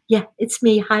 Yeah, it's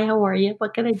me. Hi, how are you?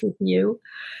 What can I do for you?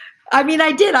 I mean,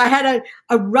 I did. I had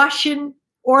a Russian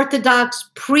Orthodox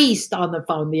priest on the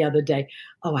phone the other day.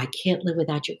 Oh, I can't live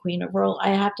without your Queen of Earl.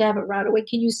 I have to have it right away.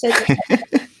 Can you send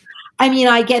it? I mean,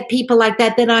 I get people like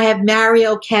that. Then I have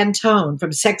Mario Cantone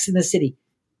from Sex and the City.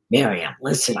 Miriam,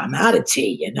 listen, I'm out of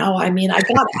tea, I mean, I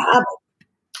got to have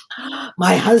it.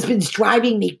 My husband's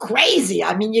driving me crazy.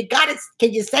 I mean,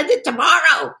 can you send it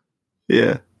tomorrow?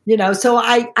 Yeah. So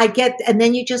I get, and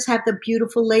then you just have the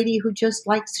beautiful lady who just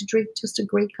likes to drink just a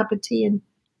great cup of tea. And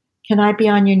can I be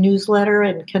on your newsletter?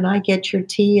 And can I get your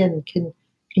tea? And can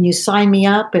you sign me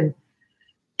up? And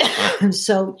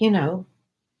so, Yeah.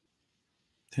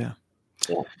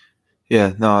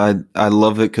 Yeah. No, I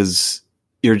love it because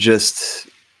you're just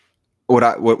one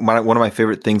of my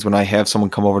favorite things when I have someone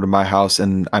come over to my house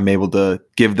and I'm able to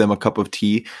give them a cup of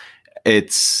tea.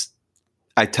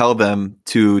 I tell them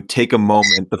to take a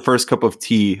moment. The first cup of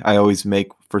tea I always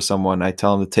make for someone, I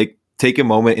tell them to take a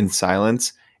moment in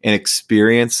silence and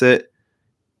experience it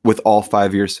with all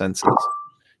 5 of your senses.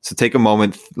 So take a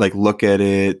moment, like look at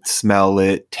it, smell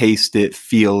it, taste it,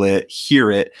 feel it,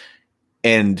 hear it.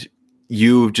 And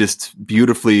you just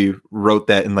beautifully wrote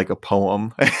that in like a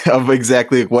poem of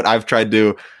exactly what I've tried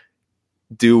to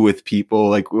do with people,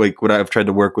 like what I've tried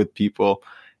to work with people.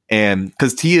 And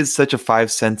because tea is such a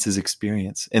 5 senses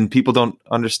experience, and people don't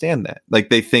understand that. Like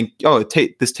they think, oh,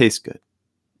 this tastes good,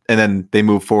 and then they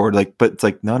move forward. But it's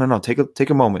like, no, take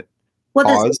a moment. Well,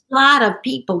 Pause. there's a lot of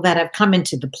people that have come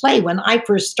into the play. When I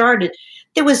first started,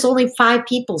 there was only 5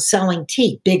 people selling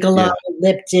tea: Bigelow,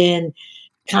 Lipton,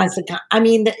 Constant. I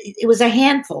mean, it was a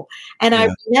handful. And I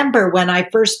remember when I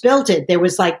first built it, there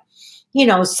was like,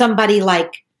 somebody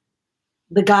like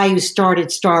the guy who started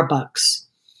Starbucks.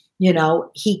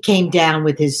 He came down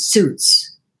with his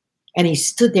suits and he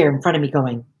stood there in front of me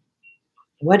going,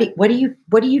 what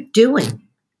are you doing?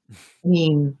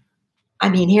 I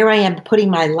mean, here I am putting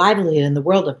my livelihood in the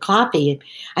world of coffee.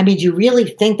 I mean, do you really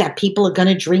think that people are going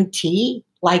to drink tea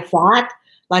like that?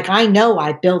 Like, I know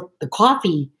I built the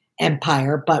coffee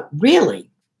empire, but really?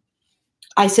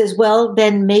 I says, well,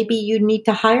 then maybe you need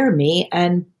to hire me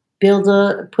and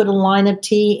put a line of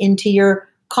tea into your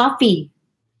coffee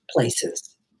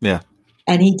places. Yeah.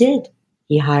 And he did.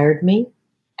 He hired me,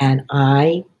 and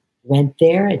I went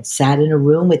there and sat in a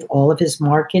room with all of his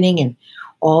marketing and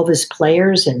all of his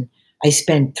players. And I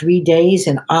spent 3 days,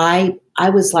 and I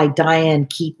was like Diane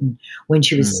Keaton when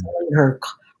she was selling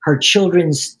her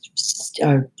children's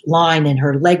line, and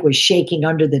her leg was shaking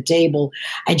under the table,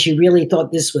 and she really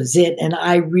thought this was it. And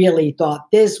I really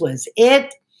thought this was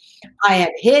it. I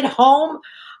had hit home.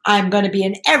 I'm going to be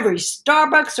in every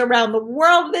Starbucks around the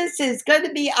world. This is going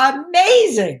to be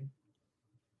amazing.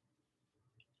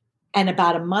 And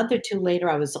about a month or 2 later,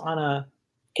 I was on a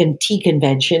tea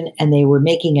convention, and they were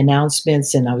making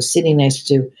announcements, and I was sitting next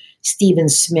to Stephen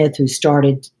Smith, who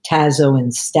started Tazo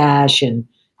and Stash, and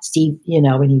Steve,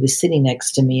 and he was sitting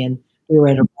next to me, and we were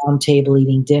at a round table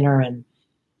eating dinner, and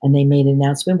they made an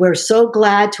announcement. We're so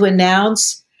glad to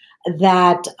announce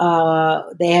that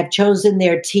they have chosen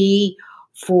their tea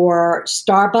for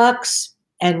Starbucks,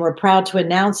 and we're proud to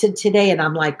announce it today. And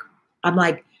I'm like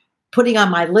putting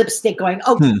on my lipstick, going,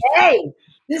 "Okay,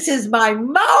 this is my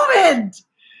moment.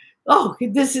 Oh,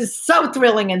 this is so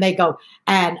thrilling!" And they go,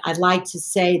 and I'd like to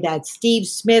say that Steve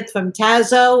Smith from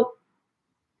Tazo,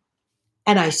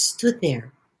 and I stood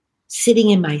there,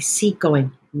 sitting in my seat,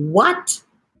 going, "What?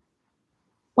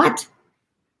 What?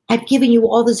 I've given you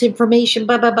all this information,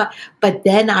 blah, blah, blah." But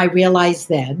then I realized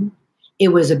then it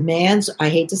was I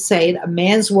hate to say it, a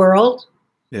man's world,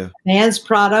 Yeah. a man's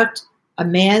product, a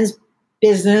man's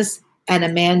business, and a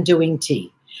man doing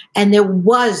tea. And there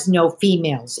was no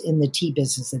females in the tea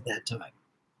business at that time.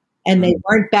 And they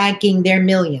weren't banking their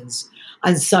millions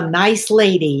on some nice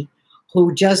lady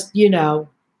who just,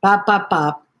 bop, bop,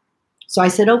 bop. So I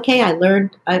said, okay, I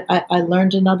learned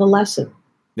another lesson.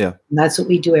 Yeah. And that's what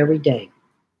we do every day.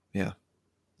 Yeah.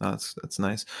 That's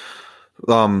nice.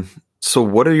 So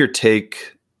what are your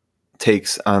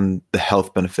takes on the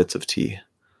health benefits of tea?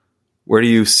 Where do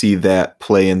you see that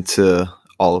play into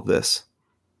all of this?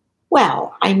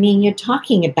 Well, I mean, you're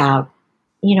talking about,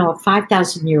 a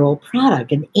 5,000-year-old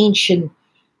product, an ancient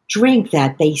drink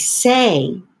that they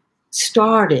say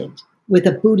started with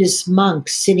a Buddhist monk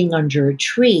sitting under a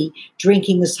tree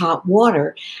drinking this hot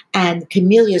water, and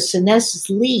Camellia sinensis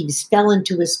leaves fell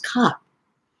into his cup.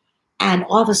 And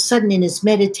all of a sudden in his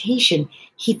meditation,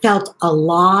 he felt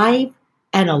alive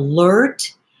and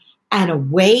alert and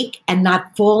awake and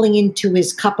not falling into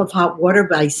his cup of hot water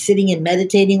by sitting and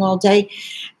meditating all day.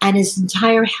 And his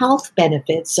entire health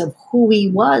benefits of who he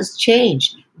was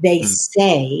changed. They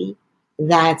say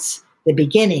that's the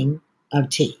beginning of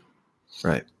tea.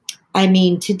 Right. I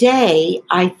mean, today,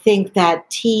 I think that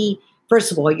tea,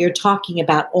 first of all, you're talking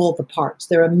about all the parts.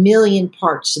 There are 1 million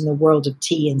parts in the world of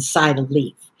tea inside a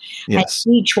leaf. Yes.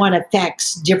 And each one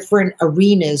affects different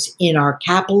arenas in our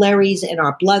capillaries, in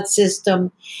our blood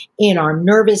system, in our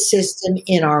nervous system,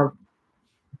 in our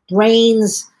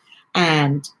brains.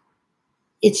 And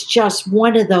it's just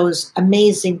one of those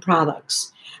amazing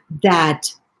products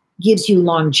that gives you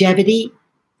longevity.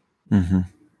 Mm-hmm.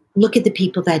 Look at the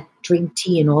people that drink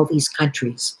tea in all these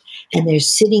countries, and they're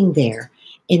sitting there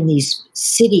in these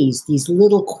cities, these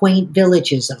little quaint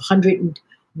villages,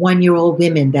 101-year-old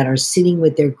women that are sitting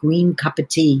with their green cup of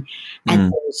tea,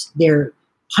 and they're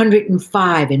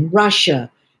 105 in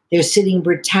Russia. They're sitting in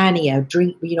Britannia,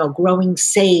 growing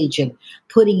sage and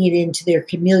putting it into their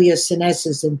Camellia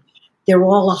sinensis, and they're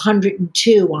all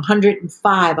 102,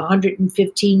 105,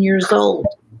 115 years old.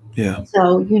 Yeah.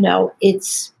 So,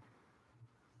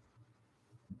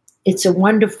 it's a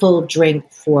wonderful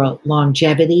drink for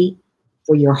longevity,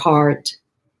 for your heart,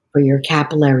 for your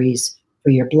capillaries, for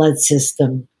your blood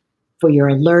system, for your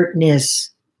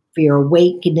alertness, for your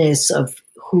awakeness of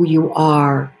who you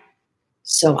are.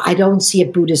 So I don't see a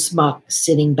Buddhist monk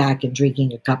sitting back and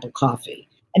drinking a cup of coffee.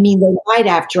 I mean, they might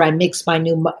after I mix my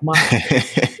new monk.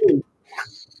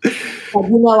 But,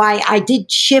 I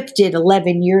did shift it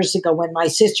 11 years ago when my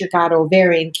sister got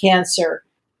ovarian cancer.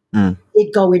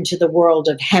 It go into the world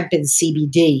of hemp and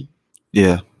CBD.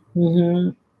 Yeah.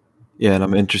 Mm-hmm. Yeah, and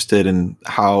I'm interested in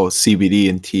how CBD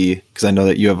and tea, because I know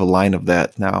that you have a line of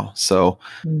that now. So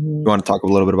you want to talk a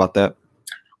little bit about that?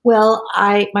 Well,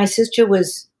 my sister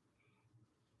was,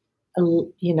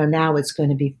 now it's going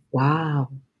to be, wow,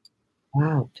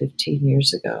 15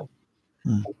 years ago.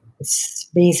 It's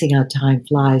amazing how time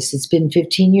flies. It's been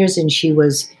 15 years, and she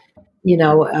was,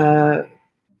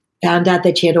 found out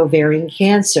that she had ovarian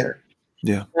cancer.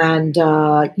 Yeah. And,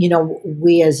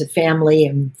 we as a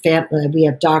family we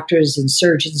have doctors and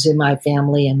surgeons in my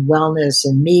family and wellness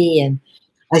and me. And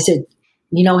I said,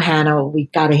 Hannah,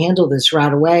 we've got to handle this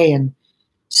right away. And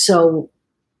so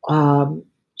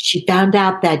she found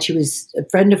out that she was a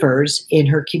friend of hers in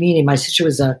her community. My sister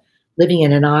was living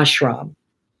in an ashram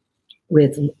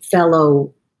with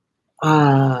fellow,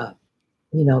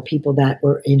 people that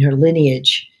were in her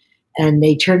lineage. And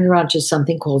they turned around to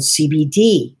something called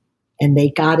CBD. And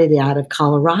they got it out of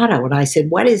Colorado. And I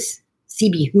said, what is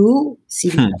CB who?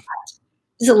 CB what?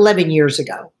 This is 11 years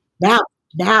ago. Now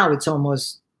it's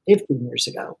almost 15 years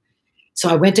ago. So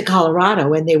I went to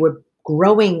Colorado, and they were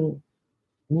growing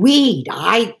weed.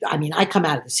 I mean, I come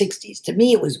out of the 60s. To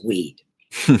me, it was weed.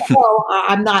 Oh,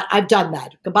 I'm not. I've done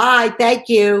that. Goodbye. Thank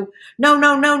you.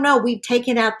 No. We've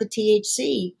taken out the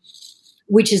THC,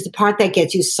 which is the part that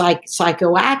gets you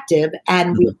psychoactive.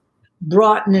 And we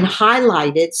brought in and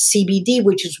highlighted CBD,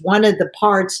 which is one of the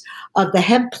parts of the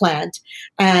hemp plant.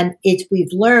 And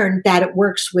we've learned that it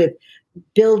works with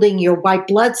building your white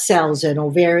blood cells and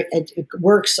ovarian. It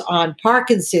works on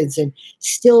Parkinson's and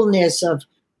stillness of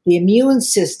the immune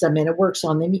system, and it works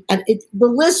on the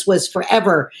list was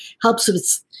forever, helps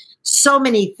with so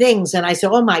many things. And I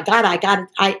said, oh my God,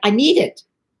 I need it.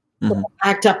 So I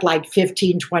packed up like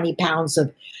 15, 20 pounds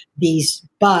of these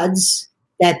buds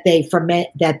that they ferment,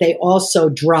 that they also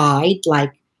dried,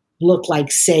 like look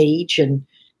like sage and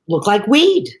look like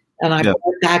weed. And I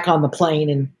went back on the plane,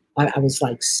 and I was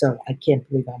like, so I can't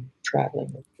believe I'm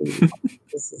traveling with food.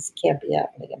 Can't be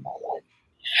happening in my life.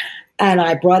 And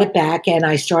I brought it back, and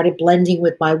I started blending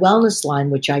with my wellness line,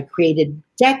 which I created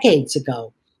decades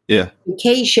ago. Yeah.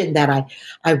 Vacation that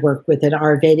I work with an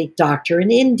Ayurvedic doctor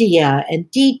in India, and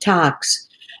detox,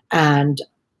 and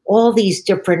all these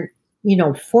different,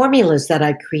 formulas that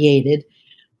I created.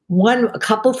 A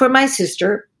couple for my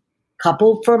sister,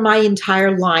 couple for my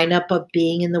entire lineup of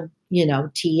being in the,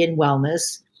 tea and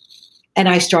wellness. And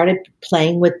I started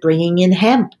playing with bringing in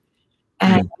hemp,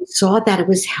 and I saw that it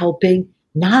was helping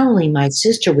not only my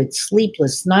sister with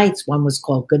sleepless nights. One was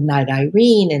called Goodnight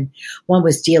Irene, and one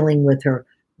was dealing with her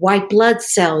white blood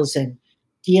cells and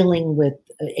dealing with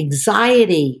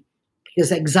anxiety,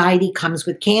 because anxiety comes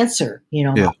with cancer.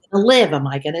 Am I going to live? Am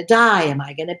I going to die? Am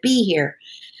I going to be here?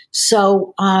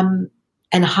 So, and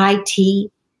high tea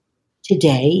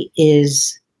today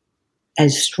is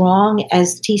as strong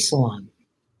as Tea Salon.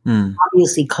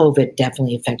 Obviously, COVID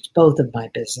definitely affects both of my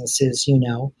businesses,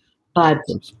 but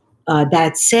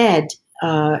that said,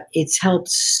 it's helped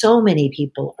so many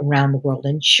people around the world,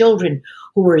 and children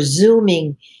who are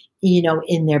Zooming,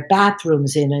 in their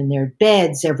bathrooms and in their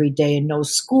beds every day, and no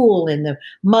school, and the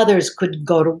mothers couldn't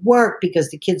go to work because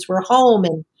the kids were home,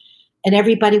 and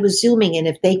everybody was Zooming. And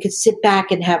if they could sit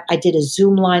back and I did a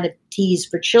Zoom line of teas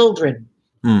for children.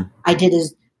 I did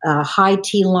a high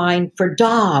tea line for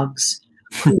dogs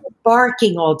who were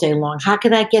barking all day long. How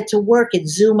can I get to work and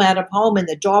Zoom out of home and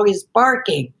the dog is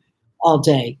barking all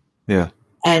day? Yeah.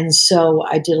 And so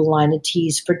I did a line of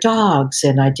teas for dogs,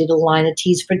 and I did a line of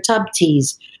teas for tub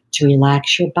teas to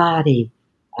relax your body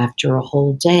after a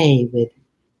whole day with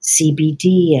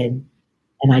CBD, and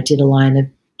I did a line of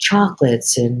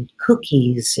chocolates and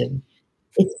cookies, and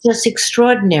it's just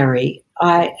extraordinary.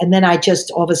 And then I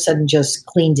just all of a sudden just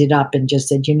cleaned it up and just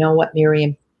said, you know what,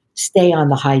 Miriam, stay on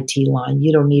the high tea line.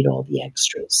 You don't need all the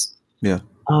extras. Yeah.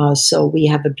 So we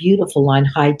have a beautiful line,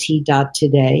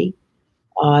 hightea.today.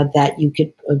 That you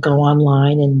could go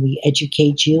online, and we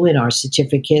educate you, and our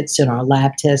certificates and our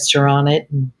lab tests are on it,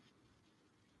 and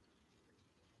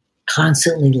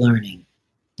constantly learning.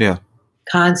 Yeah.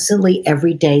 Constantly,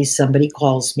 every day, somebody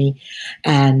calls me,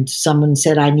 and someone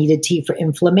said, I need a tea for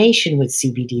inflammation with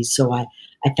CBD. So I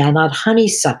found out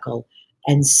honeysuckle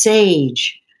and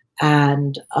sage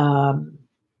and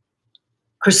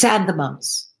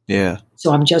chrysanthemums. Yeah.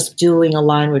 So I'm just doing a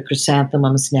line with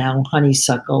chrysanthemums now,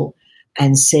 honeysuckle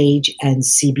and sage and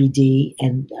CBD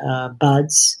and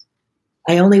buds.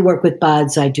 I only work with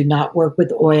buds. I do not work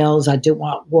with oils. I don't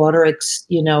want water,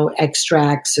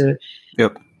 extracts.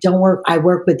 Don't work. I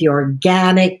work with the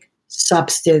organic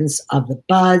substance of the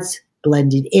buds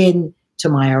blended in to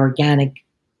my organic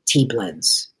tea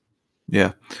blends.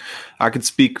 Yeah. I could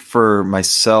speak for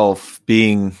myself,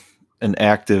 being an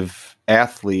active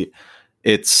athlete.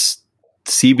 It's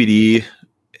CBD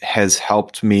has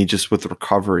helped me just with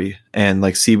recovery, and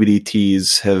like CBD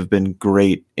teas have been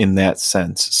great in that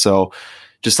sense. So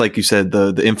just like you said,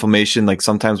 the inflammation, like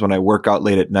sometimes when I work out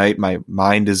late at night, my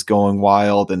mind is going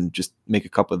wild, and just make a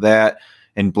cup of that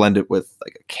and blend it with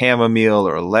like a chamomile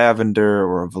or a lavender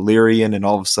or a valerian, and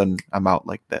all of a sudden I'm out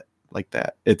like that.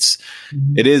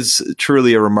 It is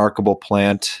truly a remarkable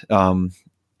plant.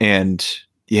 And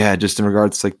yeah, just in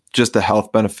regards to like just the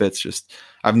health benefits,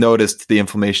 I've noticed the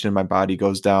inflammation in my body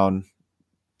goes down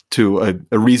to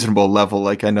a reasonable level.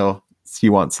 Like I know he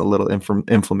wants a little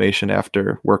inflammation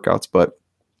after workouts, but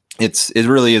it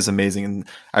really is amazing. And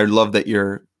I love that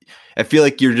I feel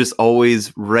like you're just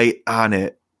always right on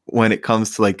it when it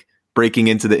comes to like breaking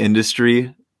into the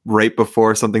industry right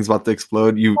before something's about to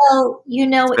explode.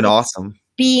 It's been awesome.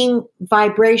 Being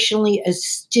vibrationally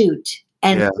astute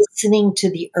and listening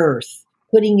to the earth,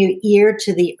 putting your ear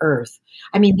to the earth.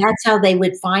 I mean, that's how they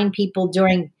would find people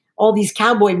during all these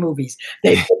cowboy movies.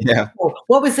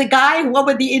 What was the guy? What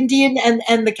were the Indian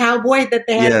and the cowboy that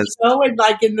they had going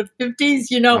like in the 50s,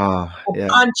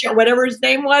 Pancho, whatever his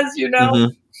name was,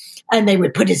 and they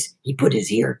would he put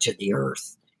his ear to the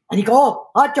earth, and he go, oh,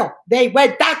 Pancho, they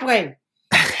went that way.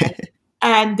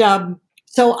 And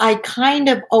so I kind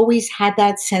of always had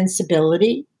that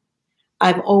sensibility.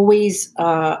 I've always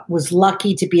was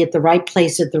lucky to be at the right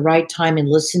place at the right time and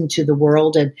listen to the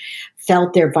world and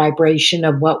felt their vibration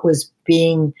of what was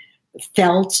being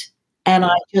felt. And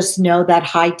I just know that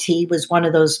high tea was one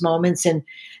of those moments. And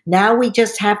Now we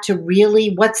just have to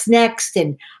really, what's next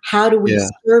and how do we Yeah.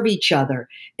 serve each other?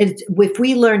 If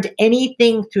we learned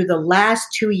anything through the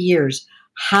last 2 years,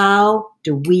 how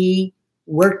do we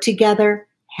work together,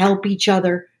 help each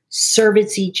other,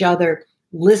 service each other,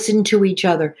 listen to each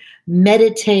other,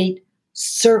 meditate,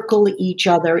 circle each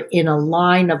other in a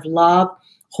line of love,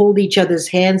 hold each other's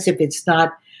hands if it's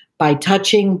not by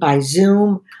touching, by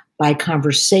Zoom, by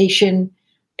conversation,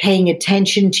 paying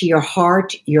attention to your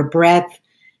heart, your breath.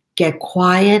 Get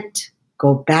quiet,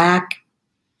 go back,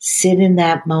 sit in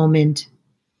that moment,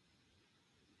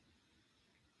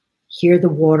 hear the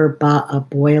water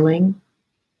boiling,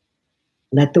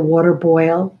 let the water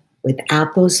boil.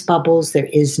 Without those bubbles, there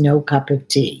is no cup of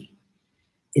tea.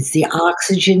 It's the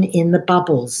oxygen in the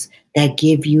bubbles that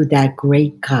give you that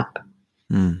great cup.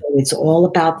 So it's all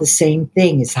about the same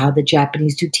thing. It's how the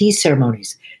Japanese do tea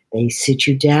ceremonies. They sit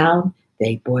you down,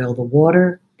 they boil the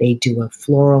water, they do a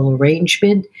floral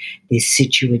arrangement, they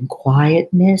sit you in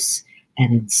quietness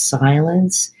and in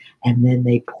silence, and then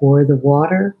they pour the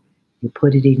water, you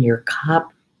put it in your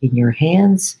cup, in your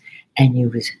hands, and you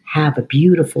have a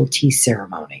beautiful tea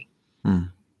ceremony. I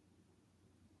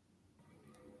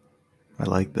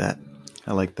like that.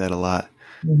 I like that a lot.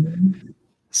 Mm-hmm.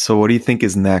 So what do you think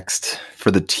is next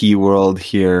for the tea world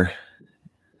here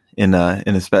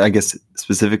I guess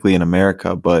specifically in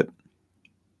America, but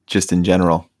just in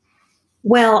general?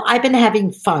 Well, I've been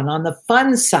having fun. On the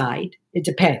fun side, it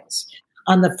depends.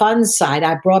 On the fun side,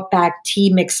 I brought back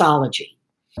tea mixology.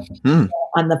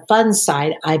 On the fun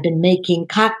side, I've been making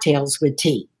cocktails with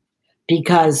tea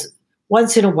because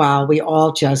once in a while, we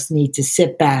all just need to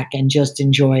sit back and just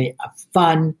enjoy a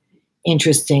fun,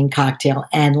 interesting cocktail.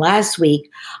 And last week,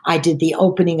 I did the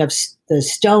opening of the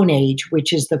Stone Age,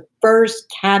 which is the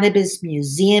first cannabis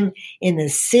museum in the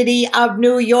city of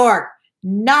New York.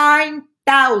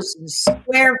 9,000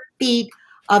 square feet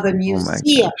of a museum. Oh my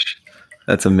gosh.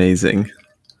 That's amazing.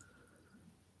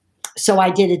 So I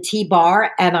did a tea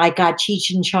bar, and I got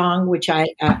Cheech and Chong, which I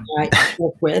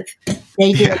work with.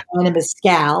 They did a kind of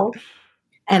mezcal,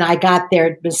 and I got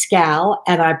their mezcal,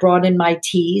 and I brought in my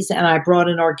teas, and I brought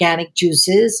in organic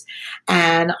juices,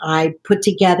 and I put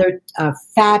together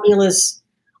fabulous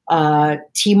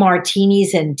tea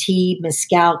martinis and tea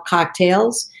mezcal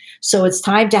cocktails. So it's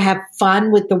time to have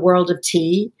fun with the world of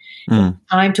tea. It's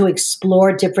time to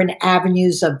explore different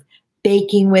avenues of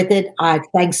baking with it.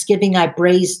 Thanksgiving, I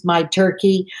braised my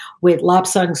turkey with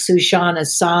Lapsang Souchong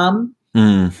Assam.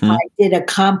 I did a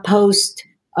compost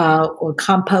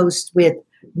with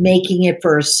making it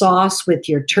for a sauce with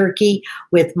your turkey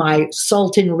with my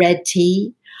Sultan red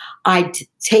tea. I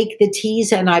take the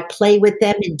teas and I play with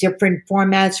them in different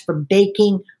formats from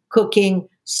baking, cooking,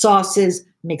 sauces,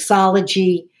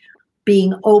 mixology,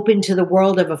 being open to the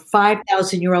world of a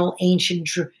 5,000-year-old ancient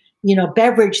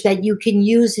beverage that you can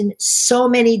use in so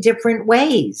many different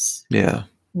ways. Yeah.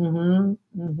 Mm-hmm.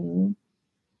 Mm-hmm.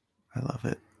 I love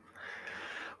it.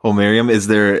 Well, Miriam, is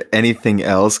there anything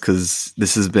else? Because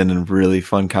this has been a really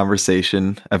fun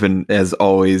conversation. As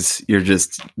always,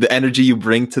 the energy you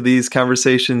bring to these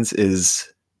conversations is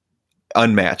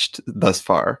unmatched thus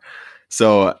far.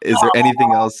 So is there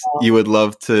anything else you would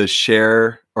love to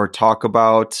share or talk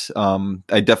about?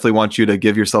 I definitely want you to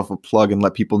give yourself a plug and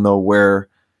let people know where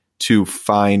to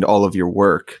find all of your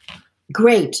work.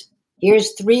 Great.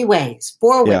 Here's 3 ways,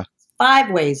 4 ways,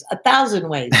 5 ways, 1,000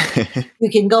 ways.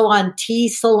 You can go on Tea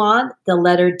Salon, the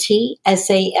letter T,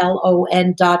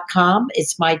 SALON.com.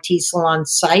 It's my Tea Salon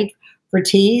site for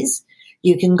teas.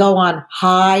 You can go on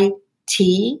High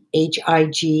Tea,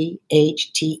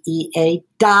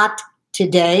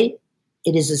 HIGHTEA.today.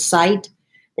 It is a site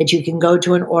that you can go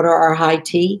to and order our high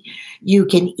tea. You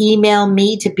can email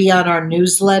me to be on our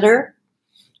newsletter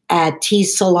at Tea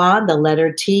Salon, the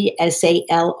letter T,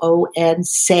 SALON,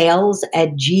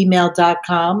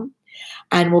 sales@gmail.com.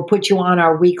 And we'll put you on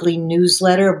our weekly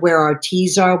newsletter of where our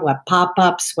teas are, what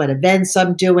pop-ups, what events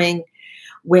I'm doing,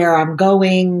 where I'm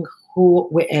going,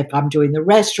 if I'm doing the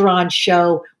restaurant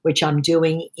show, which I'm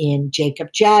doing in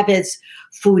Jacob Javits,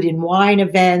 food and wine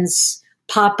events,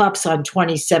 pop-ups on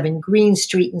 27 Green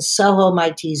Street in Soho.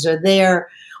 My teas are there.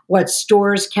 What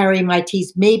stores carry my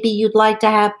teas? Maybe you'd like to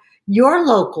have your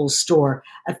local store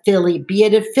be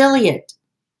an affiliate.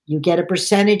 You get a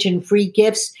percentage and free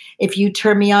gifts if you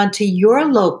turn me on to your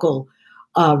local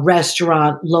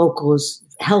restaurant, local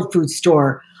health food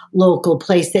store, local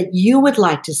place that you would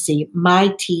like to see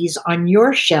my teas on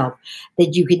your shelf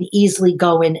that you can easily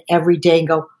go in every day and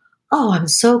go, oh, I'm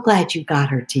so glad you got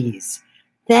her teas.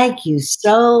 Thank you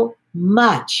so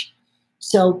much.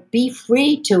 So be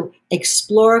free to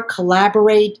explore,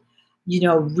 collaborate,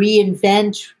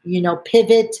 reinvent,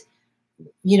 pivot,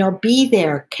 be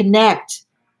there, connect,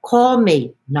 call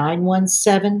me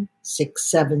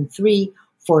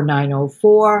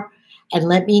 917-673-4904 and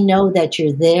let me know that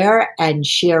you're there and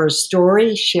share a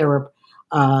story, share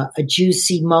a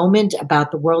juicy moment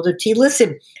about the world of tea.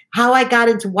 Listen, how I got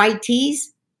into white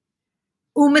teas,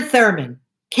 Uma Thurman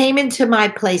came into my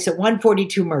place at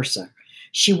 142 Mercer.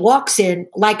 She walks in,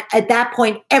 like at that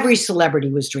point, every celebrity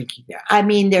was drinking there. I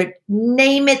mean,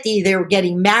 name it, they were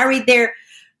getting married there.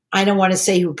 I don't want to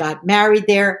say who got married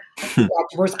there. Who got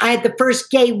divorced. I had the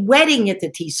first gay wedding at the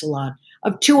tea salon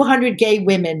of 200 gay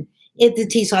women at the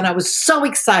tea salon. I was so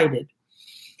excited.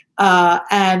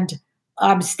 And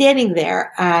I'm standing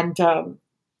there and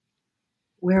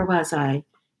where was I?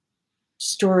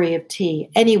 Story of tea.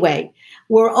 Anyway,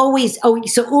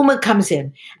 so Uma comes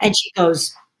in and she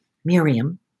goes,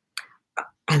 Miriam,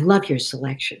 I love your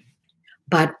selection,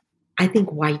 but I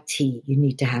think white tea, you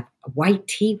need to have white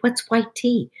tea. What's white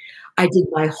tea? I did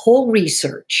my whole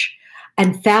research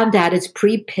and found out it's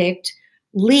pre-picked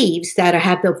leaves that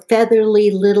have the feathery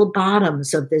little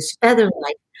bottoms of this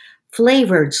feather-like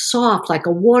flavored, soft, like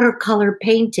a watercolor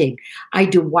painting. I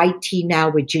do white tea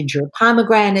now with ginger and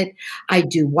pomegranate. I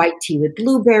do white tea with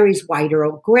blueberries, white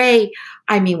Earl Grey.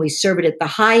 I mean, we serve it at the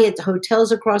Hyatt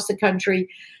hotels across the country.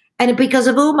 And because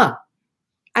of Uma.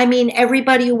 I mean,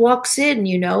 everybody who walks in,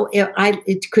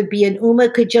 it could be an Uma,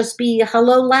 it could just be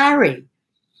hello, Larry.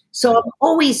 So I'm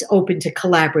always open to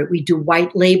collaborate. We do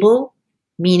white label,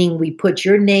 meaning we put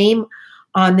your name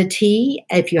on the tea.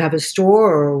 If you have a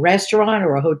store or a restaurant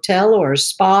or a hotel or a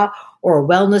spa or a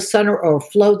wellness center or a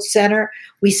float center,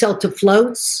 we sell to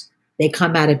floats. They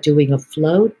come out of doing a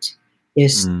float. They're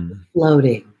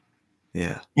floating.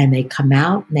 Yeah. And they come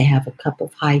out and they have a cup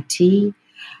of high tea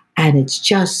and it's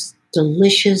just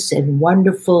delicious and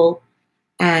wonderful.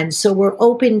 And so we're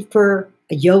open for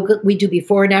yoga. We do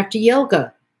before and after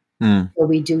yoga. So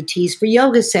we do teas for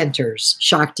yoga centers,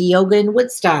 Shakti Yoga in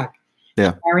Woodstock,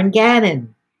 Aaron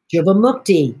Gannon,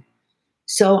 Jivamukti.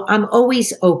 So I'm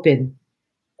always open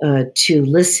to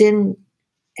listen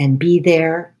and be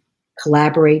there,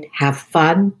 collaborate, have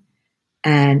fun,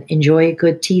 and enjoy a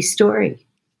good tea story.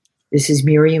 This is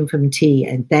Miriam from Tea,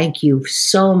 and thank you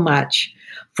so much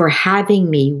for having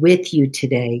me with you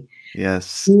today.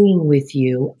 Yes. Being with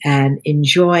you and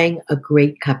enjoying a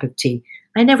great cup of tea.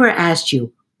 I never asked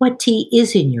you, what tea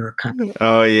is in your cup?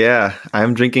 Oh, yeah.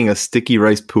 I'm drinking a sticky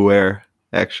rice pu'er,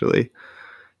 actually.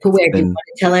 Pu'er. Do you want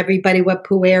to tell everybody what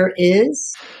pu'er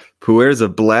is? Pu'er is a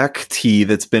black tea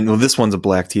this one's a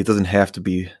black tea. It doesn't have to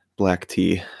be black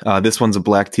tea. This one's a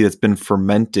black tea that's been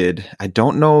fermented. I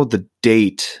don't know the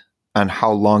date on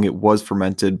how long it was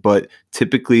fermented, but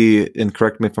typically, and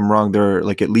correct me if I'm wrong, they're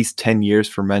like at least 10 years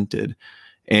fermented.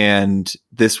 And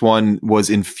this one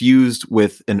was infused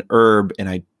with an herb, and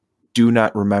I do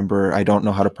not remember. I don't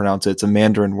know how to pronounce it. It's a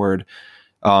Mandarin word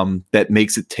that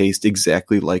makes it taste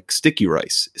exactly like sticky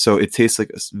rice. So it tastes like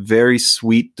a very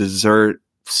sweet dessert,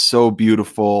 so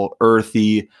beautiful,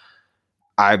 earthy.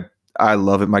 I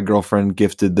love it. My girlfriend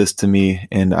gifted this to me,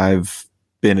 and I've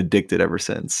been addicted ever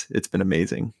since. It's been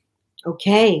amazing.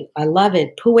 Okay, I love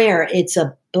it. Pu'er, it's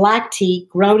a black tea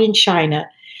grown in China.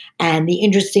 And the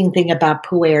interesting thing about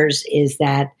pu'ers is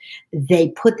that they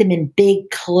put them in big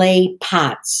clay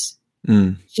pots.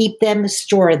 Keep them,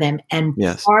 store them, and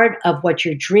part of what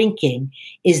you're drinking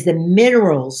is the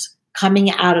minerals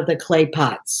coming out of the clay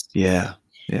pots. Yeah,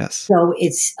 yes. So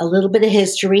it's a little bit of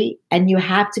history, and you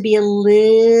have to be a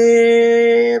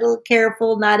little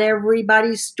careful. Not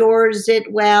everybody stores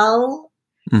it well.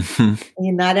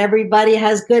 And not everybody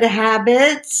has good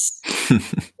habits.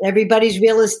 Everybody's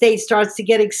real estate starts to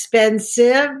get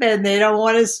expensive, and they don't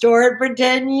want to store it for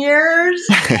 10 years.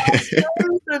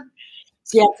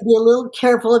 So you have to be a little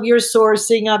careful of your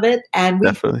sourcing of it. And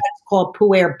that's called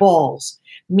pu'er balls,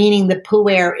 meaning the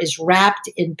pu'er is wrapped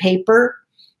in paper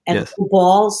and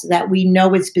balls that we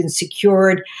know it's been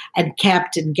secured and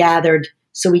kept and gathered.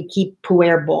 So we keep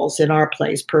pu'er balls in our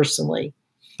place personally.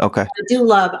 Okay.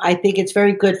 I think it's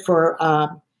very good for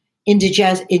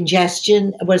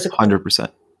ingestion. What is it called?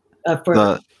 100%. For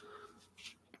the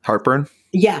heartburn?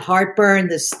 Yeah, heartburn,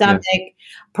 the stomach,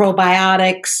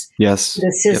 probiotics. Yes.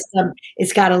 The system. Yep.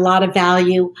 It's got a lot of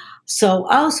value. So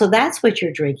that's what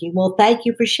you're drinking. Well, thank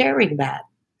you for sharing that.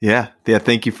 Yeah.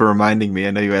 Thank you for reminding me.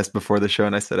 I know you asked before the show,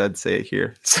 and I said I'd say it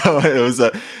here. So it was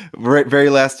a very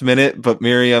last minute. But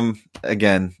Miriam,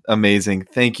 again, amazing.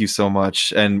 Thank you so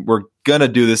much. And we're gonna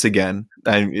do this again.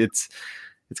 It's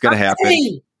gonna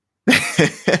happen.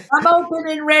 I'm open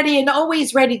and ready, and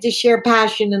always ready to share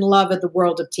passion and love of the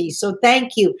world of tea. So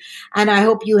thank you, and I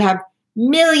hope you have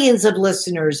millions of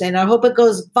listeners, and I hope it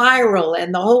goes viral,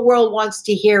 and the whole world wants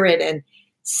to hear it. And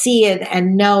see it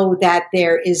and know that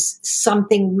there is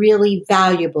something really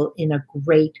valuable in a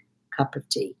great cup of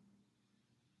tea.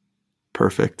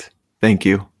 Perfect. Thank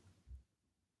you.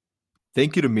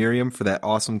 Thank you to Miriam for that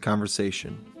awesome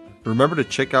conversation. Remember to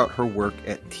check out her work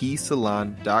at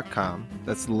teasalon.com.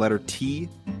 That's the letter T,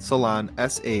 salon,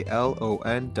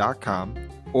 SALON.com,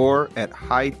 or at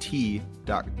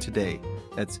hightea.today.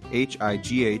 That's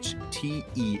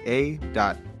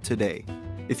HIGHTEA.today.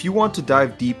 If you want to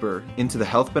dive deeper into the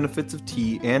health benefits of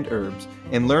tea and herbs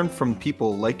and learn from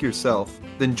people like yourself,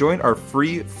 then join our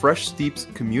free Fresh Steeps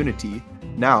community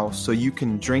now so you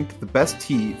can drink the best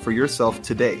tea for yourself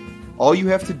today. All you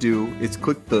have to do is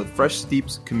click the Fresh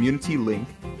Steeps community link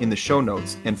in the show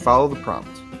notes and follow the prompt.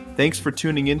 Thanks for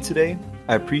tuning in today.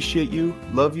 I appreciate you,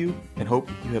 love you, and hope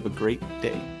you have a great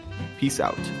day. Peace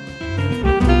out.